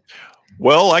 And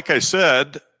well, like I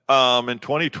said, in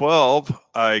 2012,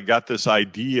 I got this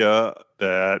idea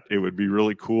that it would be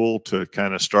really cool to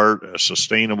kind of start a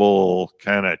sustainable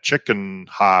kind of chicken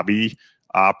hobby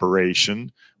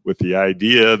operation with the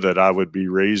idea that I would be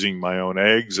raising my own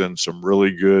eggs and some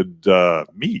really good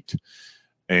meat.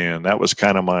 And that was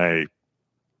kind of my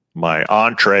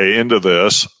entree into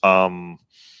this.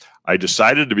 I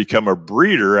decided to become a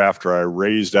breeder after I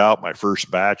raised out my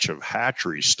first batch of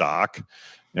hatchery stock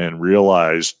and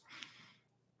realized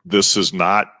this is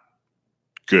not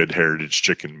good heritage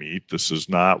chicken meat. This is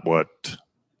not what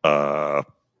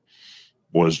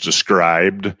was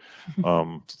described.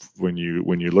 When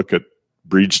you look at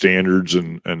breed standards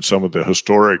and some of the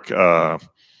historic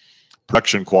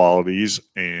production qualities,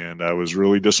 and I was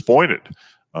really disappointed.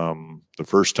 The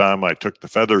first time I took the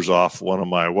feathers off one of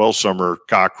my Welsummer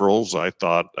cockerels, I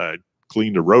thought I'd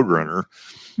cleaned a Roadrunner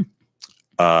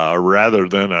rather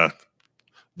than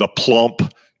the plump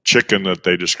chicken that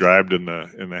they described in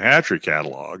the hatchery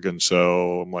catalog. And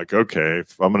so I'm like, okay,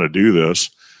 if I'm going to do this,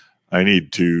 I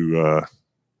need to.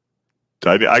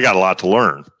 I got a lot to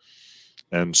learn,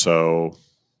 and so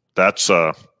that's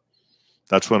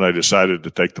when I decided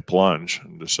to take the plunge.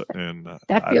 And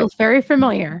that feels very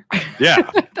familiar.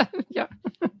 Yeah. Yeah.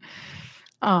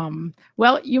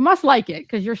 Well, you must like it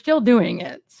because you're still doing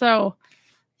it. So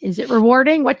is it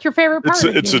rewarding? What's your favorite part?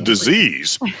 It's a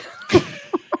disease.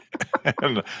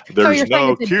 And there's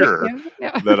no cure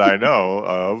that I know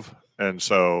of. And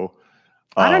so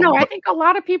I don't know. I think a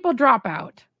lot of drop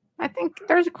out. I think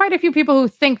there's quite a few people who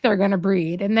think they're going to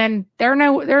breed, and then they're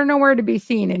nowhere to be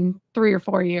seen in 3 or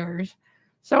 4 years.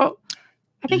 So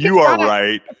I think you are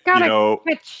right.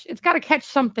 It's got to catch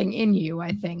something in you,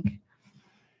 I think.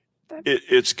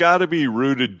 It's got to be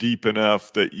rooted deep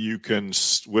enough that you can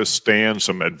withstand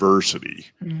some adversity,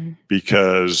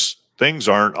 because things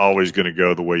aren't always going to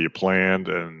go the way you planned,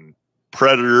 and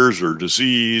predators or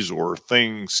disease or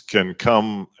things can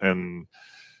come, and,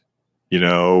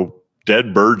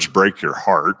 dead birds break your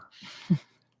heart.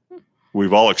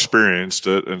 We've all experienced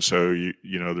it. And so,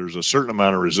 there's a certain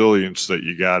amount of resilience that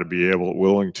you got to be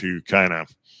willing to kind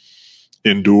of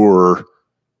endure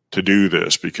to do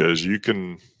this, because you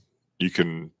can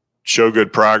show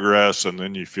good progress and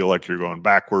then you feel like you're going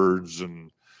backwards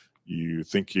and you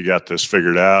think you got this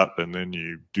figured out, and then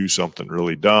you do something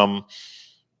really dumb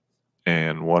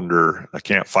and wonder, I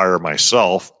can't fire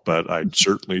myself, but I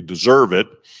certainly deserve it.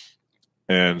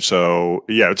 And so,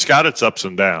 yeah, it's got its ups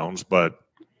and downs, but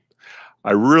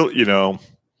I really,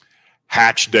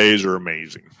 hatch days are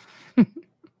amazing.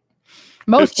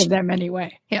 Most of them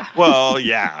anyway. Yeah. Well,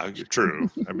 yeah, true.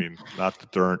 I mean, not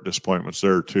that there aren't disappointments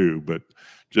there too, but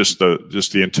just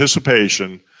the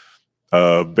anticipation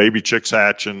of baby chicks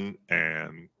hatching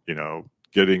and,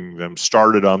 getting them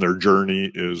started on their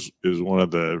journey is one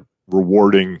of the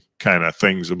rewarding kind of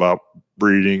things about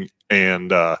breeding. And,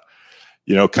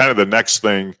 kind of the next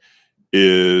thing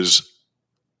is,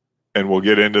 and we'll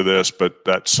get into this, but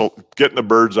getting the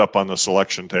birds up on the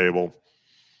selection table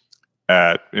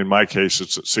in my case,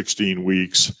 it's at 16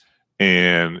 weeks,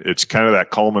 and it's kind of that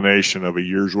culmination of a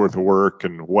year's worth of work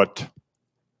and what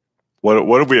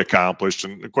have we accomplished?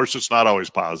 And of course, it's not always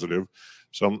positive.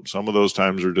 Some of those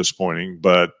times are disappointing,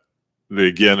 but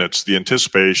again, it's the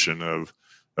anticipation of,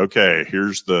 okay,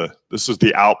 this is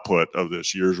the output of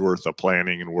this year's worth of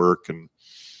planning and work,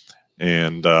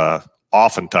 and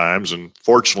oftentimes, and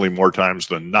fortunately more times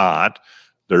than not,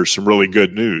 there's some really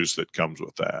good news that comes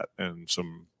with that, and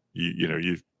some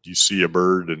you you see a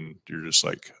bird and you're just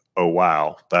like, oh,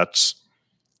 wow, that's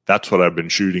what I've been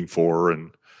shooting for.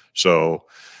 And so,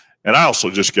 and I also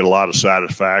just get a lot of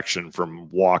satisfaction from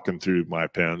walking through my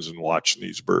pens and watching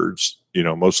these birds. You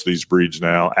know, most of these breeds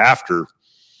now, after,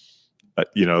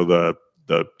 you know, the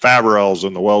Faverells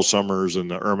and the Wells Summers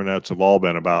and the Erminettes have all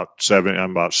been I'm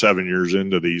about 7 years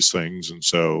into these things. And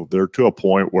so they're to a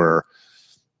point where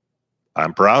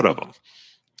I'm proud of them.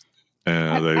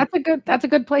 And that's a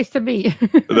good place to be.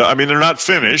 I mean, they're not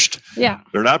finished. Yeah.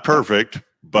 They're not perfect,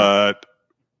 but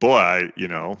boy, you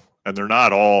know, and they're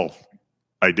not all,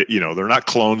 you know, they're not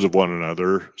clones of one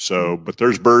another. So, but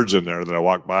there's birds in there that I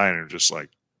walk by and are just like,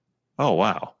 oh,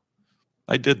 wow,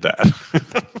 I did that.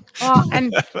 Well,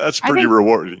 and that's pretty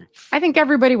rewarding. I think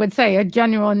everybody would say a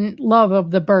genuine love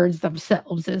of the birds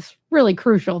themselves is really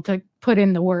crucial to put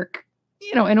in the work,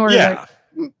 you know, in order to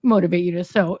motivate you to.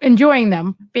 So enjoying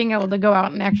them, being able to go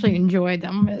out and actually enjoy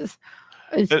them is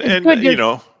good, you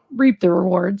know, reap the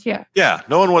rewards. Yeah. Yeah.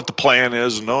 Knowing what the plan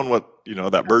is and knowing what, you know,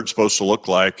 that bird's supposed to look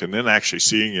like, and then actually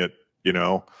seeing it, you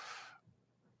know,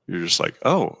 you're just like,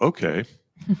 oh, okay,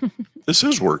 this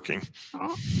is working.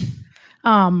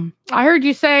 I heard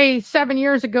you say 7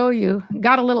 years ago you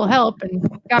got a little help and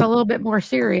got a little bit more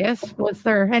serious. Was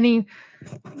there any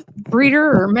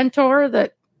breeder or mentor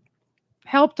that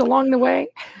helped along the way?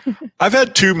 I've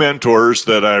had two mentors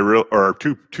that or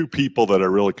two people that I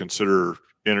really consider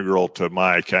integral to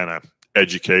my kind of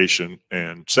education.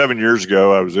 And 7 years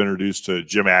ago, I was introduced to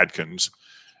Jim Adkins,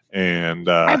 and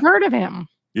I've heard of him.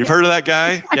 You've heard of that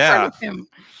guy? I've yeah, heard of him.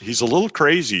 He's a little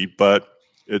crazy, but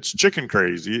it's chicken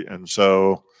crazy, and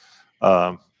so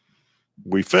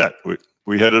we fit.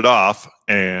 We hit it off,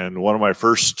 and one of my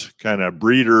first kind of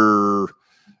breeder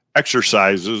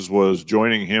exercises was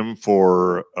joining him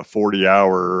for a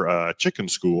 40-hour chicken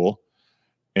school,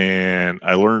 and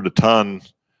I learned a ton,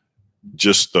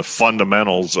 just the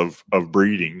fundamentals of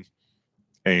breeding,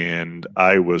 and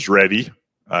I was ready.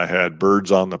 I had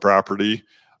birds on the property.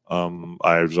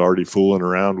 I was already fooling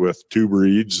around with 2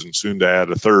 breeds and soon to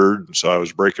add a 3rd. And so I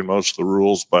was breaking most of the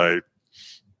rules by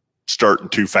starting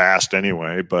too fast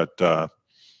anyway. But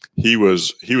he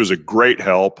was a great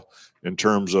help in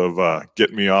terms of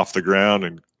getting me off the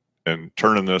ground and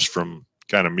turning this from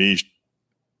kind of me,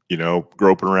 you know,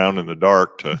 groping around in the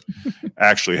dark to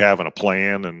actually having a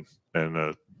plan and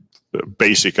a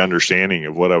basic understanding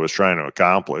of what I was trying to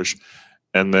accomplish.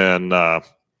 And then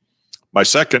my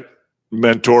second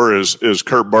mentor is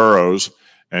Kurt Burrows,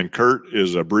 and Kurt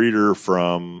is a breeder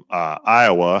from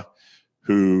Iowa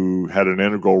who had an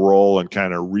integral role in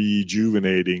kind of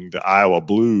rejuvenating the Iowa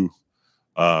Blue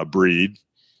breed.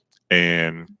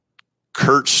 And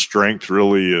Kurt's strength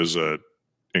really is a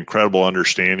incredible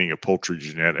understanding of poultry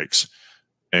genetics,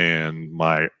 and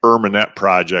my Erminette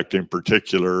project in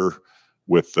particular,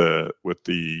 with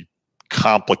the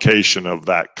complication of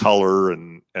that color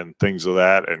and things of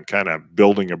that, and kind of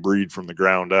building a breed from the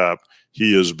ground up,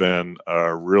 he has been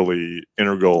a really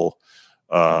integral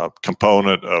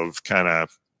component of kind of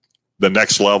the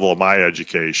next level of my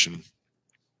education.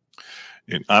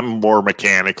 And I'm more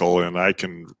mechanical, and I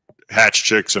can hatch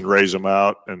chicks and raise them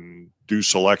out and do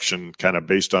selection kind of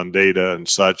based on data and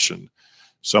such, and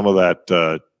some of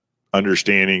that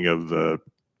understanding of the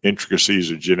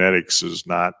intricacies of genetics is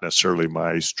not necessarily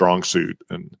my strong suit.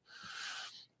 And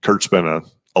Kurt's been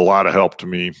a lot of help to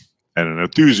me and an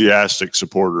enthusiastic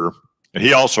supporter. And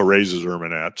he also raises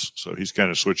Erminettes, so he's kind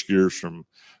of switched gears from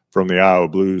the Iowa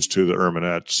Blues to the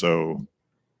Erminettes. So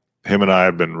him and I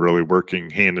have been really working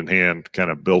hand in hand,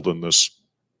 kind of building this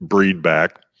breed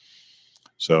back.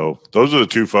 So those are the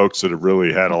two folks that have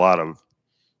really had a lot of,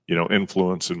 you know,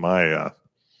 influence in my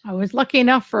I was lucky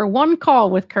enough for one call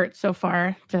with Kurt so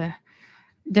far to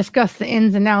discuss the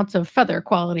ins and outs of feather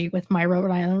quality with my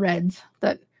Rhode Island Reds.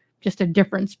 That just a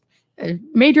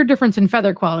major difference in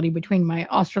feather quality between my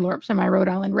Australorps and my Rhode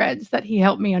Island Reds that he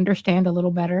helped me understand a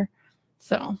little better.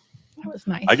 So that was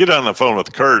nice. I get on the phone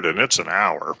with Kurt and it's an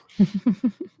hour.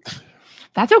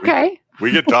 That's okay.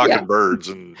 We get talking birds,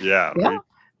 and yeah.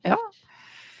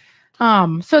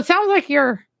 So it sounds like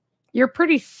you're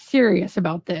pretty serious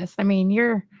about this. I mean,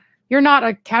 you're not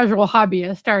a casual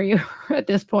hobbyist, are you, at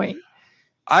this point?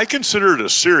 I consider it a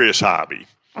serious hobby.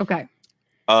 Okay.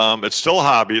 It's still a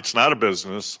hobby. It's not a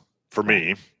business for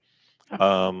me.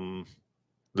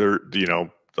 There, you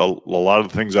know, a lot of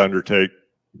the things I undertake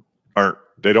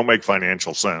they don't make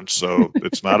financial sense. So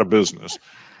it's not a business,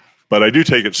 but I do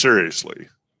take it seriously.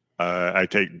 I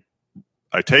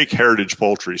take heritage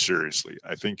poultry seriously.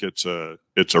 I think it's a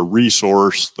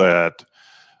resource that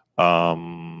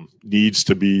needs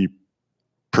to be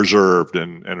preserved,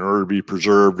 and in order to be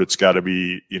preserved, it's got to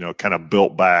be, you know, kind of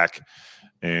built back,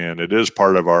 and it is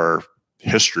part of our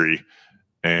history,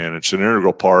 and it's an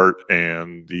integral part.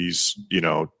 And these, you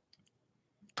know,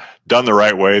 done the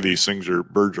right way, these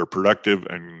birds are productive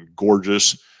and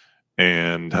gorgeous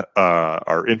and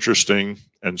are interesting.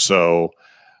 And so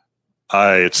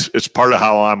it's part of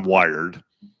how I'm wired.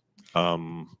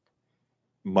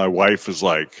 My wife is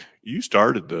like, you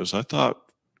started this. I thought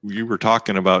you were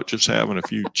talking about just having a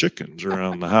few chickens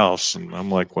around the house. And I'm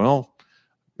like, well,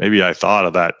 maybe I thought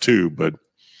of that too, but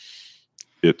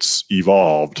it's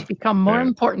evolved. It's become more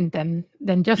important than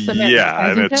just the minute,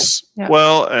 yeah, and it's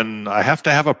well, and I have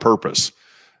to have a purpose.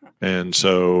 And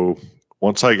so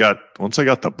once I got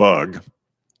the bug,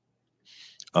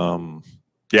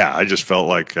 yeah, I just felt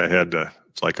like I had to.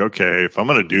 It's like, okay, if I'm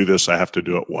going to do this, I have to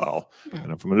do it well,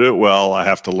 and if I'm going to do it well, I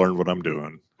have to learn what I'm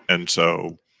doing. And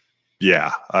so,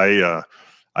 yeah, I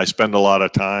spend a lot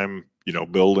of time, you know,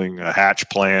 building a hatch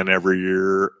plan every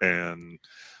year, and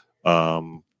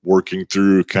working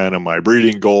through kind of my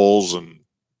breeding goals and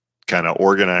kind of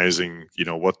organizing, you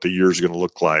know, what the year is going to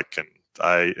look like. And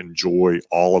I enjoy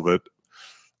all of it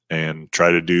and try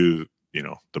to do, you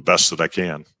know, the best that I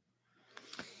can.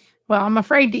 Well, I'm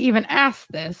afraid to even ask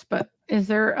this, but is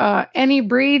there any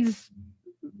breeds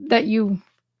that you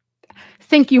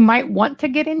think you might want to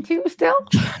get into still?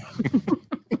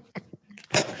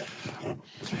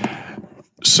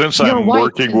 Since I'm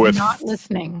working with, not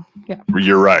listening. Yeah,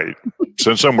 you're right.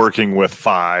 Since I'm working with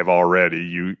 5 already,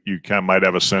 you kind of might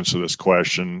have a sense of this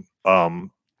question.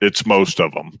 It's most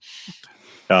of them.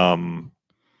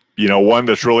 You know, one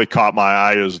that's really caught my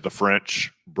eye is the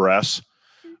French Bresse.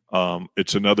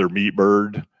 It's another meat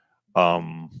bird.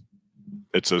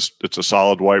 It's a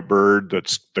solid white bird.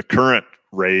 That's the current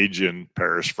rage in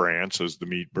Paris, France, is the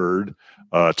meat bird.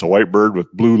 It's a white bird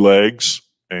with blue legs,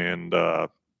 and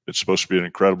it's supposed to be an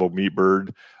incredible meat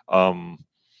bird.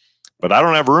 But I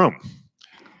don't have room.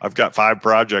 I've got 5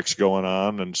 projects going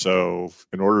on, and so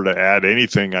in order to add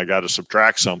anything, I got to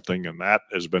subtract something, and that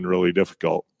has been really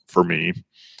difficult for me.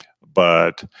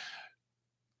 But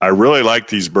I really like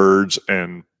these birds,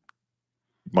 and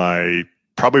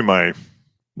probably my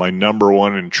number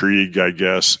one intrigue, I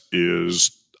guess,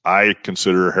 is I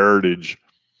consider heritage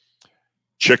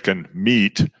chicken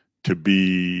meat to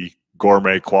be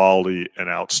gourmet quality and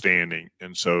outstanding.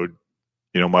 And so,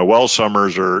 you know, my well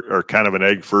summers are kind of an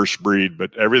egg first breed,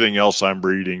 but everything else I'm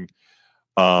breeding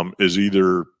is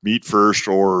either meat first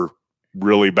or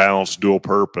really balanced dual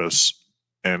purpose.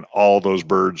 And all those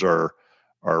birds are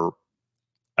I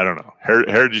don't know,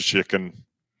 heritage chicken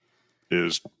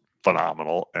is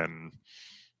phenomenal, and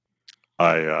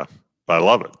I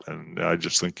love it, and I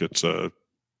just think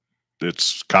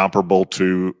it's comparable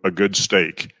to a good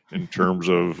steak in terms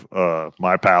of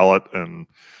my palate and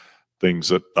things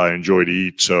that I enjoy to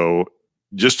eat. So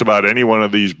just about any one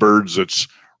of these birds that's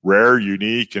rare,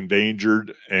 unique,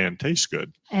 endangered, and tastes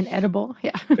good and edible,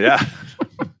 yeah. Yeah.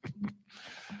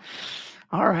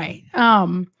 All right.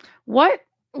 What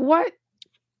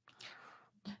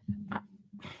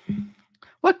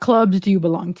clubs do you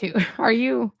belong to? Are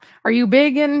you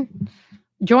big in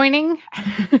joining?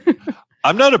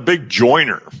 I'm not a big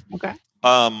joiner. Okay.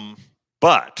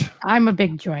 But I'm a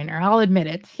big joiner. I'll admit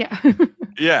it. Yeah.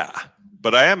 Yeah.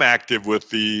 But I am active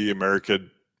with the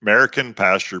American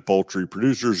Pasture Poultry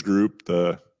Producers Group,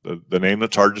 the name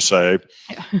that's hard to say,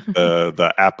 Yeah.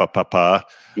 the APAPA.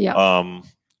 Yeah.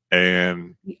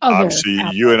 And obviously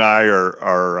you and I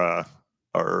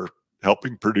are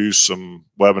helping produce some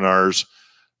webinars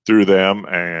through them,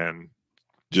 and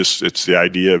just it's the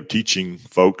idea of teaching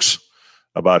folks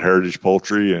about heritage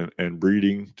poultry and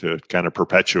breeding to kind of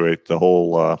perpetuate the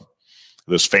whole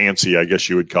this fancy, I guess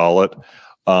you would call it.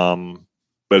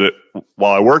 But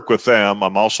while I work with them,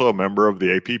 I'm also a member of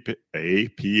the APA.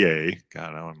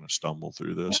 God, I'm going to stumble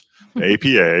through this. The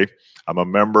APA. I'm a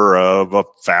member of a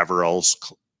Faverell's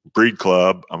Breed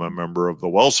Club. I'm a member of the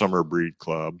Wellsummer Breed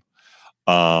Club.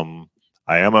 I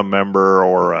am a member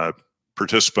or a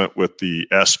participant with the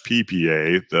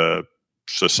SPPA, the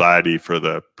Society for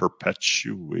the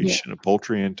Perpetuation of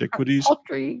Poultry Antiquities.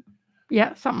 Poultry,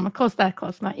 yeah, something close,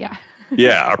 not yeah.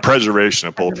 Yeah, a preservation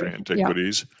of poultry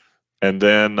antiquities. Yeah. And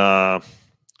then,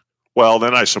 well,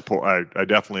 then I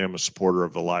definitely am a supporter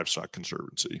of the Livestock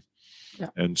Conservancy. Yeah.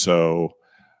 And so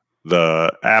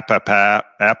the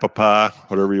APAPA,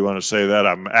 whatever you want to say that,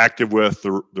 I'm active with.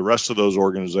 The rest of those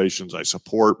organizations I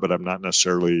support, but I'm not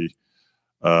necessarily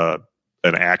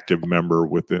an active member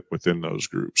within those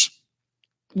groups.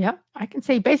 Yeah, I can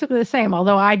say basically the same,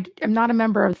 although I am not a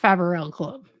member of the Faverell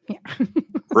Club. Yeah.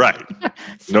 Right.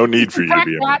 No need for you to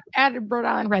be a member. Added Rhode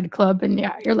Island Red Club, and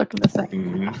yeah, you're looking the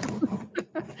same.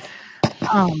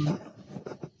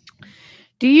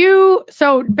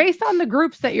 So based on the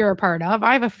groups that you're a part of,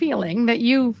 I have a feeling that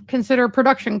you consider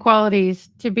production qualities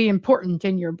to be important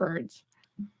in your birds.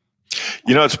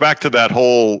 You know, it's back to that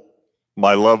whole,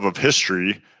 my love of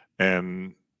history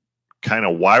and kind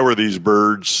of why were these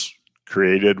birds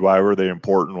created? Why were they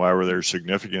important? Why were they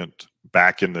significant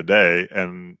back in the day?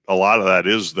 And a lot of that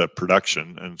is the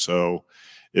production. And so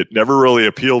it never really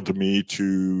appealed to me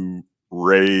to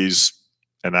raise,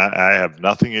 and I have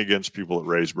nothing against people that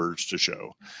raise birds to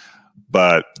show,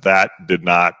 but that did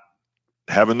not,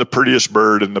 having the prettiest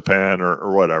bird in the pen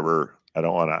or whatever. I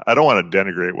don't want to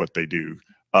denigrate what they do.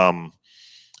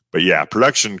 But yeah,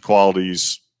 production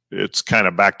qualities, it's kind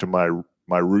of back to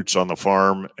my roots on the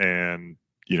farm, and,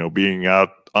 you know, being out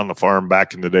on the farm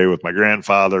back in the day with my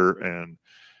grandfather. And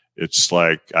it's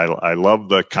like, I love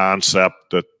the concept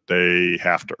that they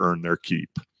have to earn their keep.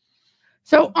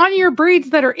 So on your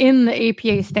breeds that are in the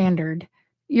APA standard,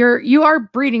 you are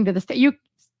breeding to the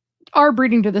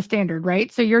standard,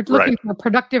 right? So you're looking for a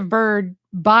productive bird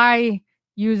by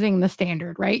using the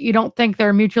standard, right? You don't think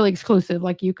they're mutually exclusive.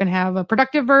 Like you can have a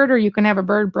productive bird or you can have a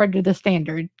bird bred to the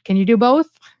standard. Can you do both?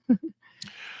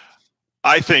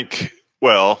 I think,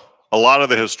 well, a lot of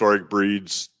the historic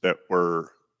breeds that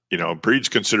were, you know, breeds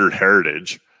considered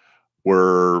heritage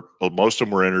most of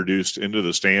them were introduced into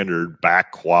the standard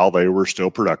back while they were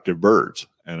still productive birds.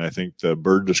 And I think the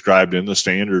bird described in the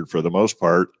standard for the most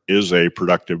part is a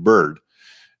productive bird.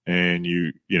 And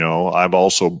you know, I've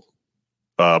also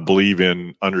believe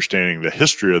in understanding the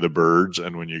history of the birds.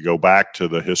 And when you go back to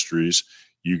the histories,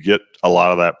 you get a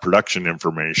lot of that production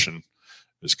information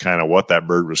is kind of what that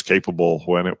bird was capable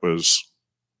when it was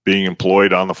being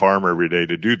employed on the farm every day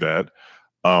to do that.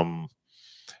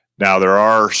 Now there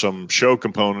are some show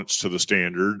components to the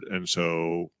standard. And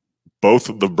so both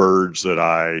of the birds that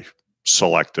I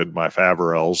selected, my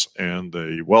Faverells and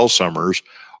the Wellsummers,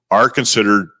 are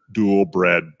considered dual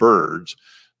bred birds.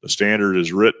 The standard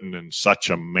is written in such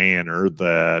a manner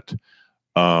that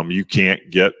you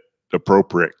can't get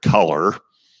appropriate color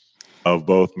of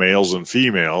both males and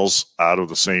females out of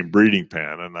the same breeding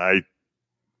pen. And I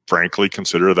frankly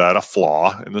consider that a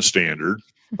flaw in the standard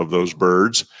of those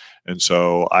birds. And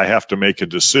so I have to make a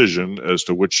decision as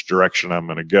to which direction I'm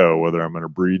going to go, whether I'm going to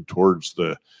breed towards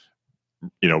the,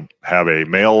 you know, have a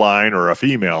male line or a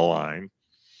female line.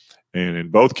 And in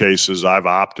both cases, I've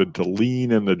opted to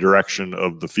lean in the direction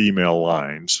of the female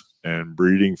lines, and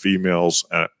breeding females.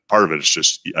 Part of it is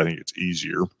just, I think it's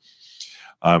easier.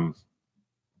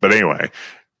 But anyway,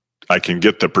 I can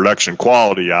get the production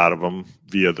quality out of them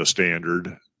via the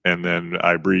standard. And then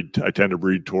I tend to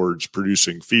breed towards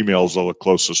producing females that look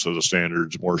closest to the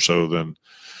standards more so than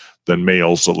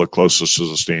males that look closest to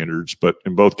the standards. But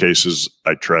in both cases,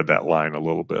 I tread that line a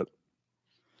little bit.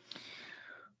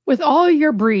 With all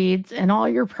your breeds and all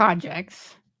your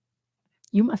projects,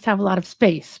 you must have a lot of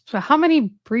space. So how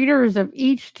many breeders of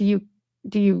each do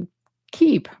you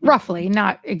keep, roughly?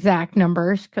 Not exact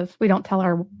numbers, because you don't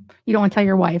want to tell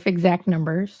your wife exact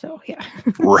numbers. So yeah.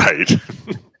 Right.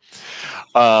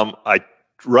 I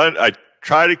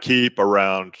try to keep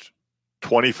around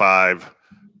 25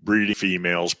 breeding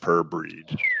females per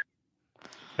breed.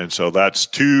 And so that's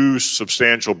 2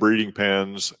 substantial breeding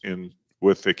pens.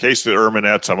 With the case of the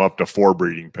Erminettes, I'm up to 4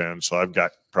 breeding pens. So I've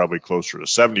got probably closer to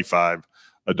 75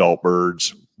 adult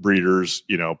birds, breeders,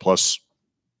 you know, plus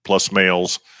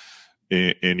males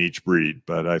in each breed.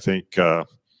 But I think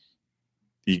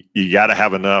you got to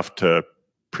have enough to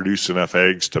produce enough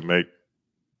eggs to make,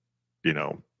 you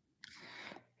know,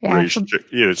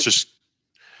 it's just,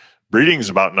 breeding is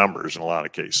about numbers in a lot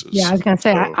of cases. Yeah, I was going to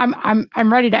say, so,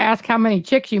 I'm ready to ask how many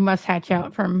chicks you must hatch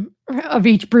out of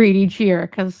each breed each year,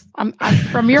 because I'm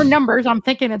from your numbers, I'm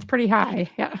thinking it's pretty high.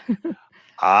 Yeah.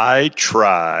 I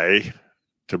try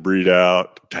to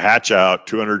hatch out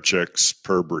 200 chicks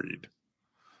per breed.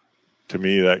 To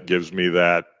me, that gives me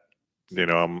that, you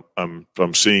know,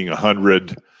 I'm seeing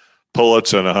 100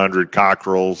 pullets and 100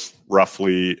 cockerels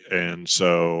roughly, and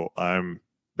so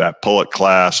that pullet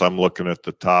class, I'm looking at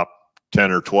the top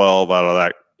 10 or 12 out of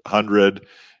that 100,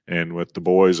 and with the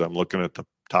boys, I'm looking at the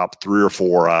top 3 or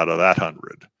 4 out of that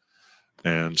 100.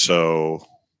 And so,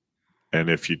 and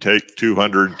if you take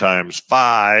 200 times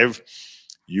 5,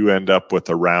 you end up with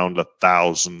around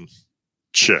 1,000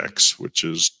 chicks, which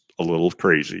is a little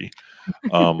crazy.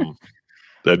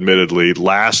 Admittedly,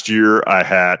 last year I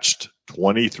hatched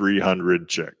 2,300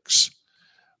 chicks.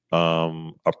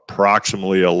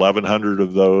 Approximately 1,100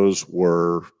 of those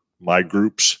were my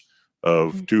groups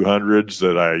of 200s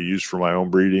that I used for my own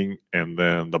breeding, and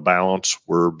then the balance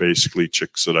were basically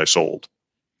chicks that I sold.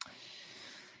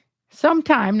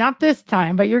 Sometime, not this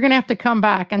time, but you're going to have to come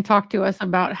back and talk to us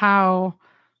about how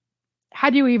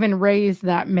do you even raise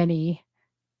that many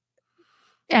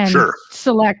and Sure.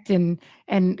 select and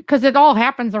because it all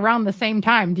happens around the same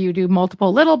time. Do you do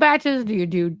multiple little batches? Do you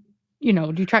do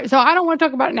you try? So I don't want to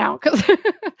talk about it now because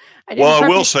I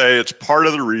will say it's part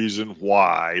of the reason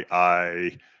why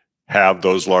I have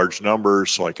those large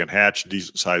numbers, so I can hatch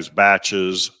decent sized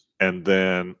batches. And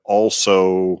then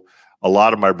also a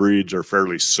lot of my breeds are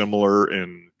fairly similar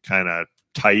in kind of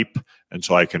type. And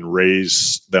so I can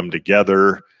raise them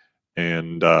together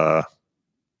and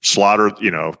slaughter,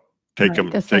 take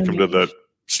them to the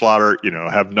slaughter,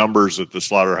 have numbers that the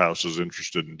slaughterhouse is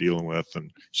interested in dealing with.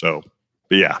 And so,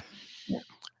 but yeah.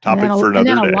 Topic for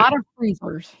another day. A lot of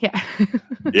freezers. Yeah.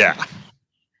 Yeah.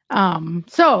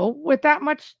 So with that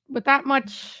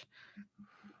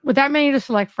many to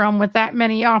select from, with that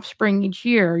many offspring each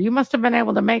year, you must have been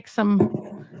able to make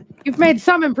you've made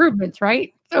some improvements,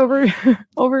 right? Over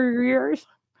your years.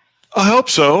 I hope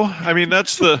so. I mean,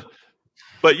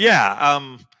 but yeah,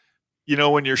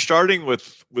 when you're starting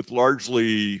with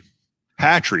largely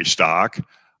hatchery stock,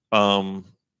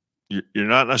 you're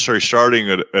not necessarily starting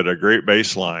at a great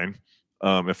baseline.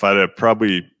 If I'd have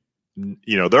probably,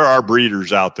 there are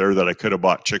breeders out there that I could have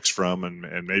bought chicks from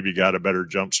and maybe got a better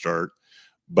jump start.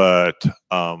 But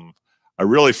I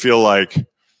really feel like,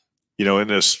 in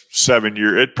this 7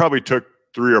 year, it probably took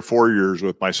 3 or 4 years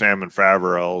with my salmon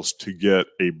Faverolles to get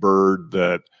a bird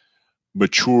that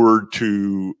matured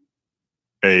to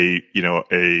a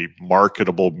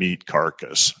marketable meat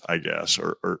carcass, I guess,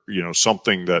 or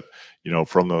something that,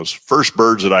 from those first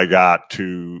birds that I got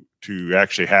to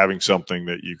actually having something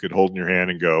that you could hold in your hand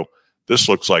and go, this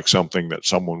looks like something that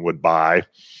someone would buy.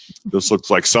 This looks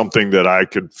like something that I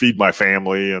could feed my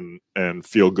family and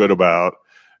feel good about.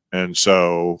 And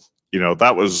so,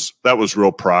 that was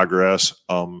real progress.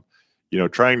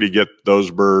 Trying to get those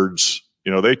birds,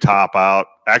 they top out.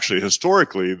 Actually,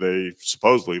 historically, they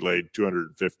supposedly laid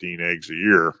 215 eggs a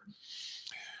year,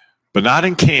 but not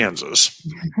in Kansas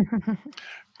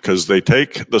because they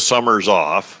take the summers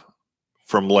off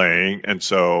from laying. And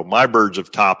so my birds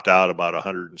have topped out about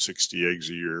 160 eggs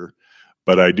a year.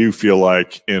 But I do feel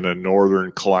like in a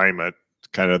northern climate,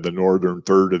 kind of the northern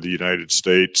third of the United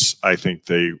States, I think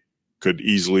they could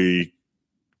easily,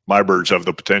 my birds have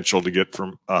the potential to get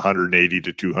from 180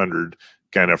 to 200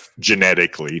 kind of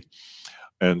genetically.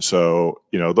 And so,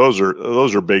 those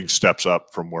are big steps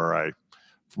up from where I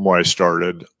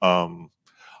started.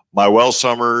 My well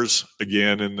summers,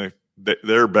 again,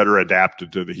 they're better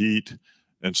adapted to the heat,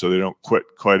 and so they don't quit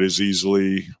quite as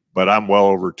easily. But I'm well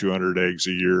over 200 eggs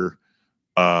a year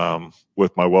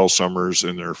with my well summers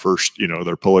in their first,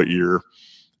 their pullet year,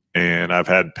 and I've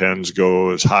had pens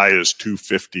go as high as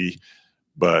 250.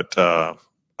 But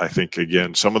I think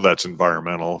again, some of that's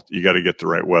environmental. You got to get the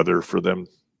right weather for them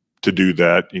to do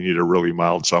that. You need a really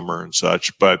mild summer and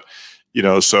such. But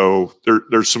so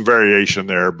there's some variation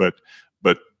there. But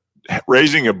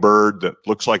raising a bird that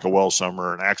looks like a well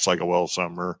summer and acts like a well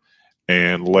summer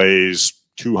and lays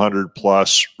 200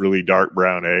 plus really dark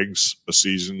brown eggs a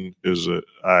season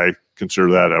I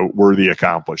consider that a worthy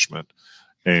accomplishment.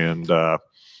 And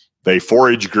they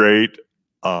forage great.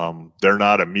 They're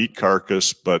not a meat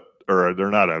carcass, or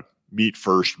they're not a meat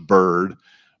first bird,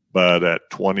 but at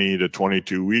 20 to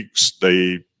 22 weeks,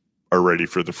 they are ready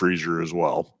for the freezer as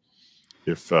well,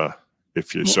 if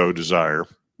you so desire.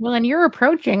 Well, and you're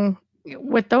approaching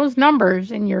with those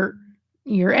numbers and your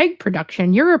egg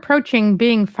production, you're approaching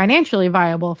being financially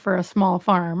viable for a small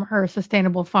farm or a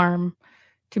sustainable farm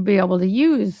to be able to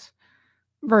use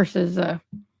versus a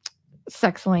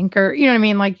sex link, or what I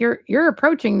mean? Like you're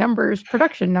approaching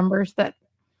production numbers that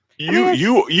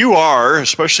you are,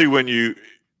 especially when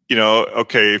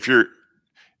okay, if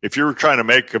you're trying to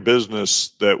make a business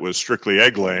that was strictly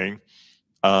egg laying,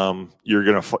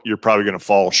 you're probably gonna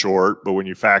fall short. But when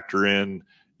you factor in,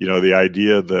 the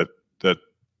idea that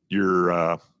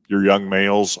your young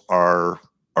males are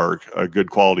a good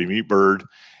quality meat bird,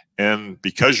 and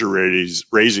because you're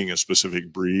raising a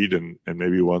specific breed and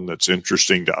maybe one that's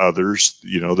interesting to others,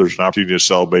 there's an opportunity to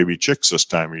sell baby chicks this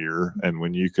time of year. And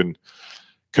when you can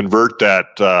convert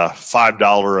that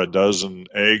 $5 a dozen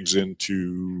eggs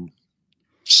into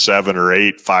 7 or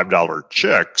 8 $5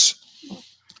 chicks,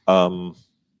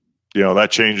 that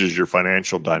changes your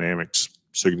financial dynamics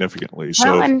significantly.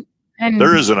 So and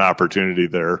there is an opportunity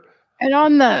there. And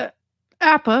on the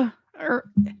APA,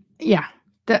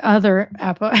 the other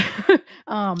APA,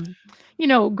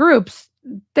 groups,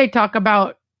 they talk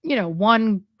about,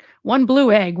 one one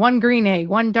blue egg, one green egg,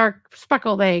 one dark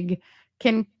speckled egg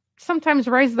can sometimes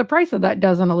raise the price of that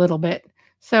dozen a little bit.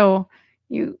 So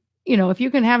if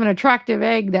you can have an attractive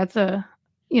egg, that's a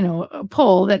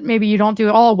pull that maybe you don't do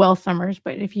all well summers,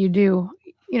 but if you do,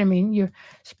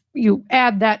 you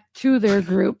add that to their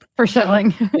group for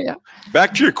selling. Yeah.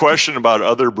 Back to your question about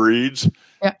other breeds.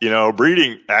 Yeah.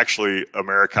 Breeding actually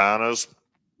Americanas,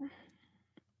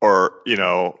 or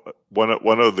one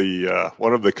of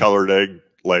the colored egg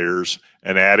layers,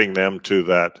 and adding them to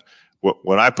that.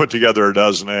 When I put together a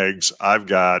dozen eggs, I've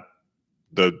got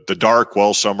the dark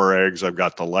well summer eggs, I've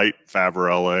got the light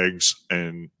Favorel eggs,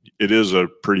 and it is a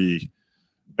pretty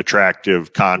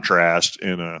attractive contrast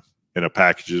in a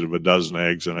package of a dozen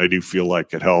eggs, and I do feel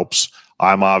like it helps.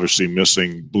 I'm obviously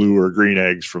missing blue or green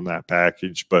eggs from that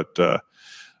package, but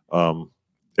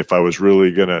if I was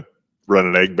really going to run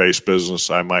an egg-based business,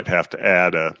 I might have to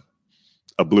add a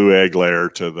blue egg layer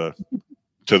to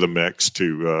the mix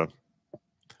to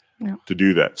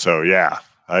do that. So yeah,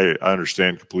 I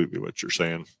understand completely what you're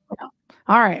saying. Yeah.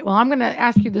 All right. Well, I'm going to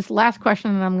ask you this last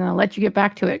question, and I'm going to let you get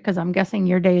back to it because I'm guessing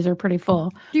your days are pretty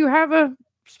full. Do you have a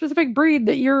specific breed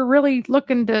that you're really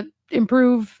looking to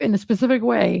improve in a specific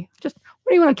way? Just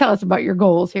what do you want to tell us about your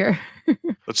goals here?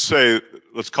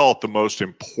 Let's call it the most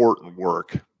important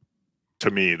work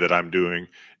to me that I'm doing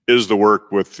is the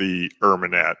work with the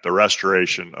erminet, the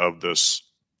restoration of this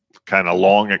kind of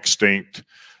long extinct,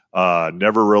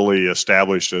 never really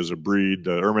established as a breed.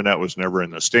 The erminet was never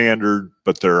in the standard,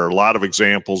 but there are a lot of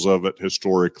examples of it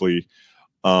historically.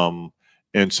 And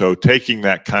so taking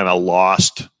that kind of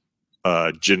lost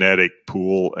genetic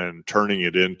pool and turning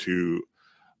it into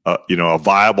a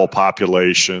viable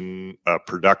population, a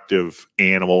productive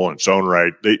animal in its own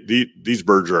right. These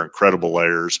birds are incredible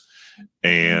layers,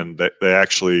 and they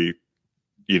actually,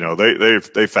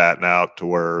 they fatten out to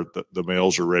where the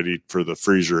males are ready for the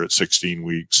freezer at 16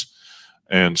 weeks.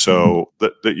 And so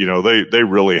they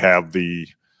really have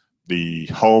the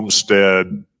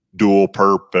homestead dual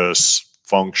purpose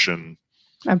function.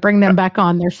 I bring them back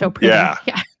on. They're so pretty. Yeah.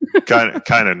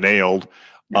 kind of nailed.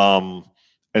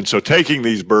 And so taking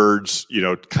these birds,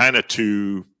 kind of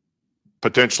to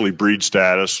potentially breed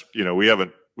status, we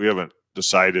haven't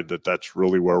decided that that's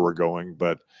really where we're going,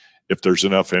 but if there's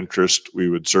enough interest, we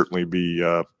would certainly be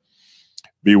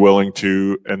willing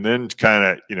to. And then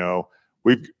kind of,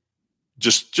 we've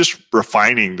just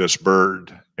refining this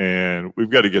bird, and we've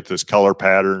got to get this color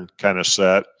pattern kind of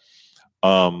set.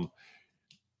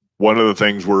 One of the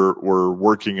things we're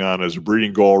working on as a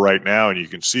breeding goal right now, and you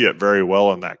can see it very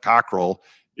well in that cockerel,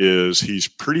 is he's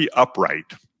pretty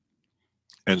upright.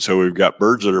 And so we've got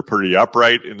birds that are pretty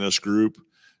upright in this group,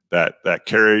 that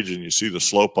carriage, and you see the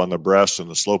slope on the breast and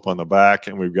the slope on the back.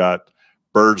 And we've got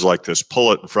birds like this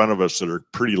pullet in front of us that are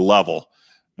pretty level.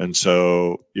 And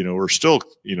so, we're still,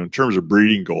 in terms of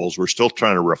breeding goals, we're still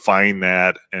trying to refine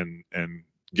that and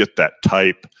get that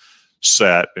type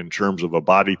set in terms of a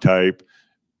body type.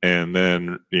 And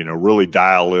then, really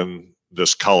dial in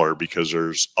this color, because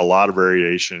there's a lot of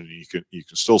variation. You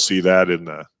can still see that in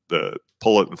the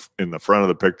pullet in the front of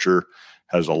the picture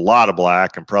has a lot of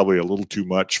black, and probably a little too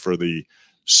much for the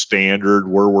standard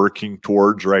we're working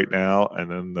towards right now. And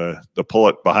then the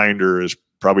pullet behind her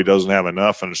probably doesn't have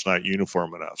enough, and it's not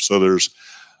uniform enough. So there's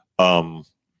a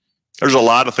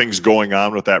lot of things going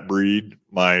on with that breed.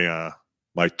 My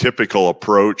typical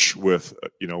approach with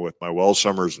my well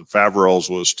summers and Faverels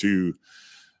was to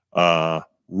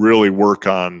really work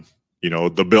on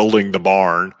the building the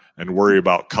barn and worry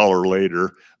about color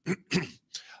later.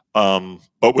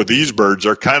 But with these birds,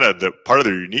 they're kind of part of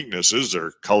their uniqueness is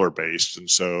they're color based, and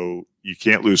so you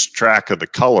can't lose track of the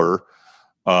color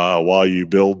while you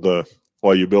build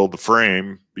the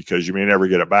frame, because you may never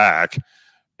get it back.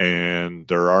 And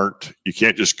you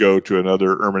can't just go to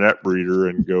another erminet breeder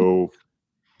and go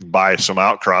buy some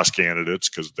outcross candidates,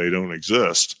 because they don't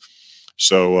exist.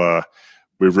 So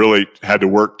we've really had to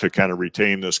work to kind of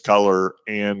retain this color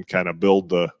and kind of build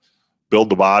the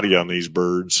body on these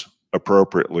birds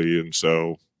appropriately. And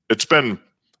so it's been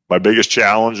my biggest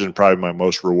challenge and probably my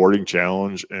most rewarding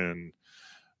challenge. And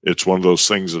it's one of those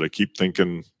things that I keep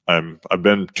thinking I've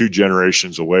been 2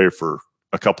 generations away for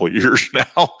a couple of years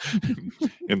now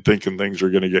and thinking things are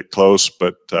going to get close.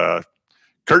 But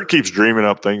Kurt keeps dreaming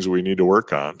up things we need to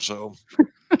work on. So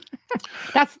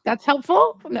that's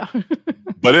helpful. No.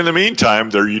 But in the meantime,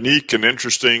 they're unique and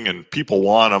interesting, and people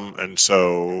want them. And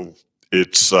so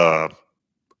it's,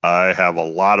 I have a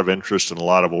lot of interest and a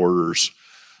lot of orders,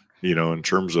 in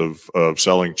terms of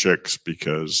selling chicks,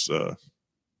 because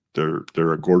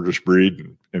they're a gorgeous breed,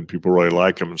 and people really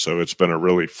like them. And so it's been a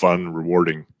really fun,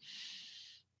 rewarding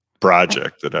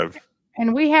project that I've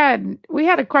And we had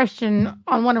a question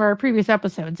on one of our previous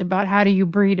episodes about how do you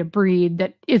breed a breed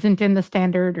that isn't in the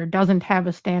standard or doesn't have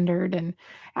a standard. And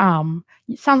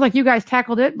it sounds like you guys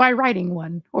tackled it by writing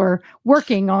one or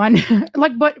working on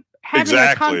but having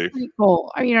a concrete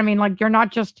goal. I mean, like you're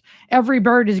not just every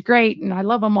bird is great and I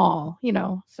love them all,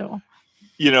 so.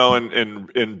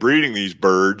 In breeding these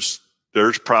birds,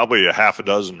 there's probably a half a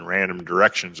dozen random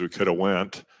directions we could have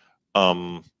went.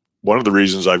 One of the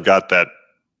reasons I've got that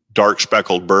dark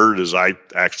speckled bird is I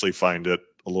actually find it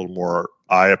a little more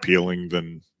eye appealing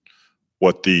than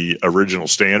what the original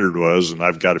standard was. And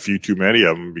I've got a few too many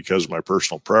of them because my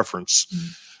personal preference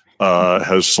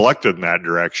has selected in that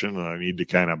direction. And I need to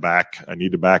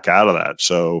back out of that.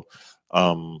 So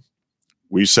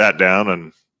we sat down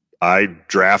and I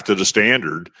drafted a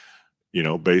standard,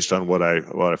 based on what I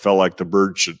felt like the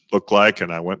bird should look like.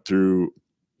 And I went through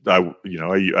I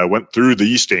went through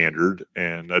the standard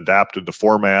and adapted the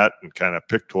format and kind of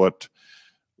picked how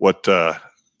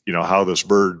this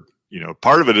bird,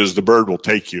 part of it is the bird will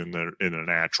take you in a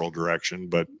natural direction,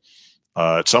 but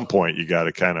at some point you got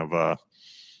to kind of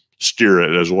steer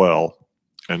it as well.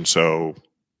 And so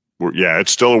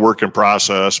it's still a work in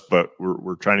process, but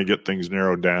we're trying to get things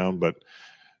narrowed down. But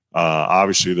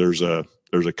obviously there's a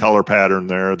color pattern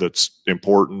there that's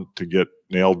important to get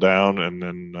nailed down, and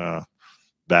then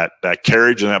that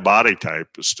carriage and that body type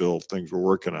is still things we're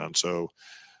working on. So,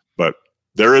 but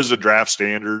there is a draft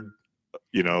standard,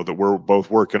 that we're both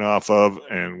working off of,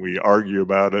 and we argue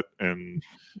about it and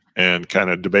kind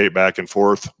of debate back and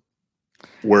forth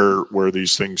where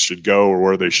these things should go or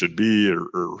where they should be.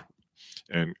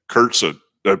 And Kurt's a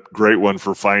great one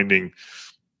for finding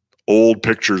old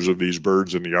pictures of these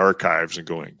birds in the archives and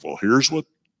going, well, here's what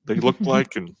they looked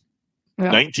like in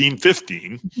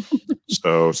 1915.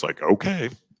 So it's like, okay.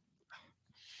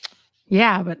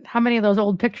 Yeah, but how many of those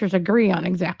old pictures agree on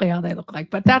exactly how they look like?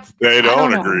 But they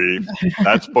don't agree.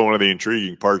 That's one of the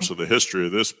intriguing parts of the history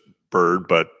of this bird.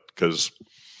 But because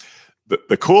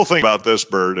the cool thing about this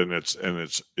bird, and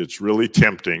it's really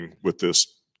tempting with this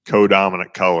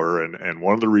co-dominant color, and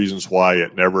one of the reasons why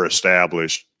it never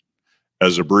established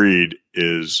as a breed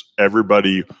is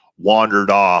everybody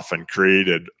wandered off and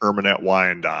created Erminette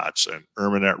Wyandottes and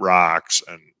Erminette Rocks,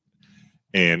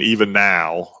 and even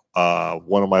now,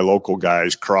 one of my local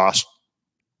guys crossed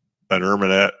an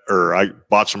Erminette, or I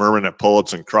bought some Erminette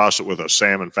pullets and crossed it with a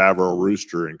salmon Faverolles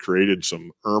rooster and created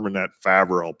some Erminette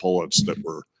Faverolles pullets that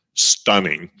were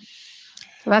stunning.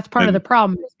 So that's part of the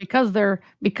problem, is because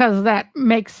that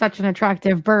makes such an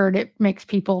attractive bird, it makes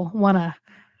people want to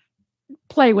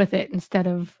play with it instead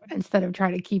of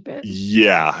try to keep it.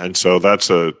 Yeah, and so that's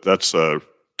a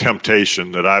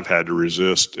temptation that I've had to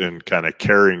resist in kind of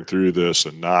carrying through this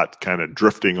and not kind of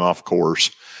drifting off course.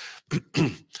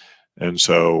 And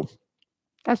so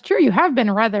that's true. You have been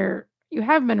rather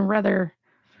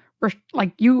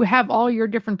like, you have all your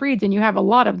different breeds and you have a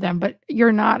lot of them, but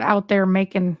you're not out there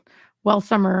making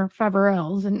summer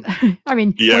Faverolles. And I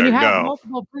mean, when you have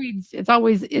multiple breeds, it's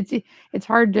always, it's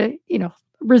hard to,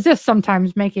 resist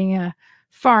sometimes making a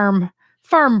farm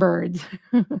birds.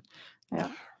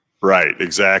 Yeah. Right,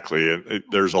 exactly. And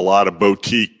there's a lot of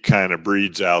boutique kind of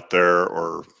breeds out there,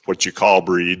 or what you call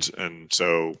breeds. And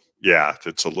so, yeah,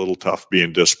 it's a little tough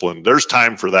being disciplined. There's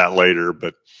time for that later,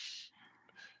 but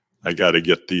I got to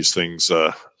get these things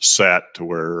set to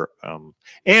where,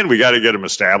 and we got to get them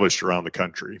established around the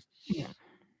country. Yeah.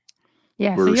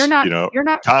 Yeah. So you're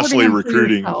not constantly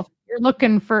recruiting. You're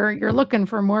looking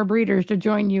for more breeders to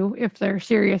join you if they're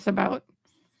serious about.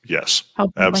 Yes,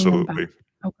 absolutely.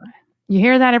 Okay. You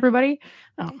hear that, everybody?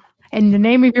 And the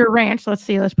name of your ranch, let's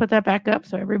put that back up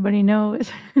so everybody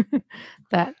knows.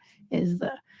 That is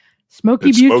the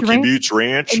Smoky Buttes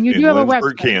Ranch. And you do have a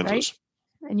website, Kansas.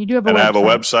 Right? And you do have a website. And I have a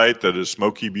website that is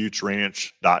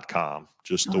smokybuttesranch.com,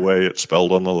 just the way it's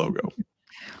spelled on the logo.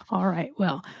 All right.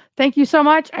 Well, thank you so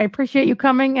much. I appreciate you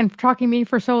coming and talking to me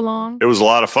for so long. It was a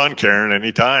lot of fun, Karen.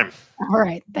 Anytime. All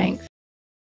right. Thanks.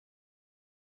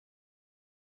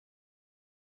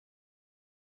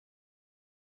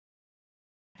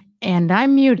 And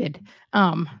I'm muted.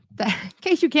 In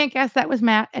case you can't guess, that was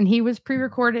Matt, and he was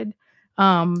pre-recorded.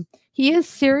 He is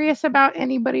serious about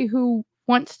anybody who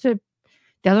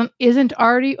isn't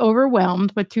already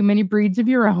overwhelmed with too many breeds of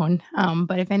your own.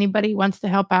 But if anybody wants to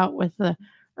help out with the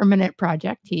Erminette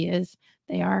project,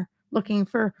 they are looking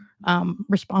for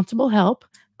responsible help.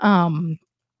 The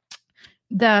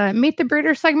Meet the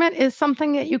Breeder segment is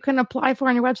something that you can apply for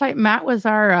on your website. Matt was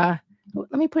our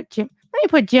let me put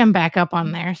Jim back up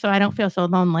on there so I don't feel so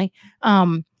lonely.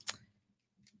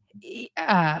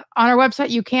 on our website,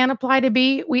 you can apply to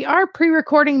be. We are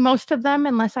pre-recording most of them,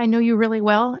 unless I know you really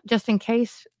well, just in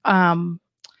case.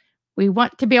 We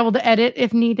want to be able to edit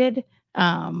if needed.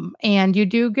 And you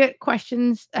do get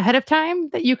questions ahead of time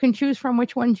that you can choose from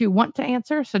which ones you want to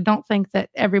answer. So don't think that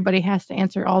everybody has to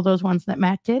answer all those ones that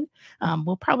Matt did.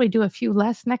 We'll probably do a few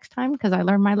less next time because I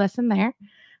learned my lesson there.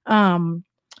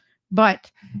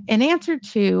 But in answer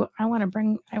to, I want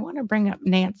to bring up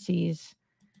Nancy's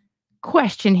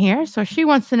question here. So she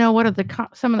wants to know what are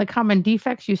some of the common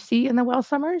defects you see in the well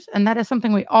summers, and that is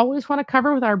something we always want to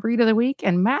cover with our breed of the week.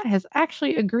 And Matt has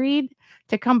actually agreed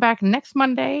to come back next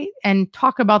Monday and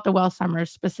talk about the well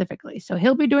summers specifically. So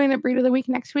he'll be doing the breed of the week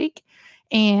next week,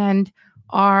 and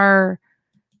we're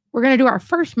going to do our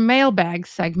first mailbag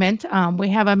segment. We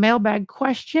have a mailbag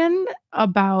question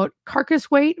about carcass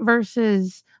weight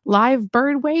versus live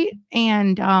bird weight.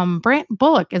 And Brant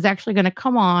Bullock is actually going to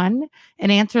come on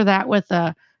and answer that with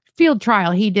a field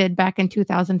trial he did back in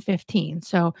 2015.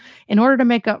 So in order to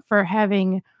make up for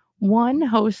having one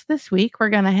host this week, we're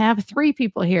going to have 3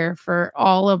 people here for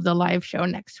all of the live show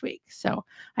next week. So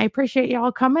I appreciate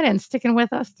y'all coming and sticking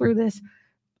with us through this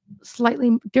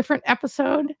slightly different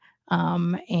episode.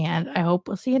 And I hope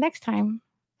we'll see you next time.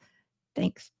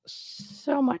 Thanks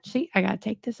so much. See, I got to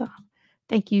take this off.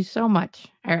 Thank you so much.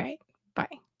 All right.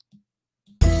 Bye.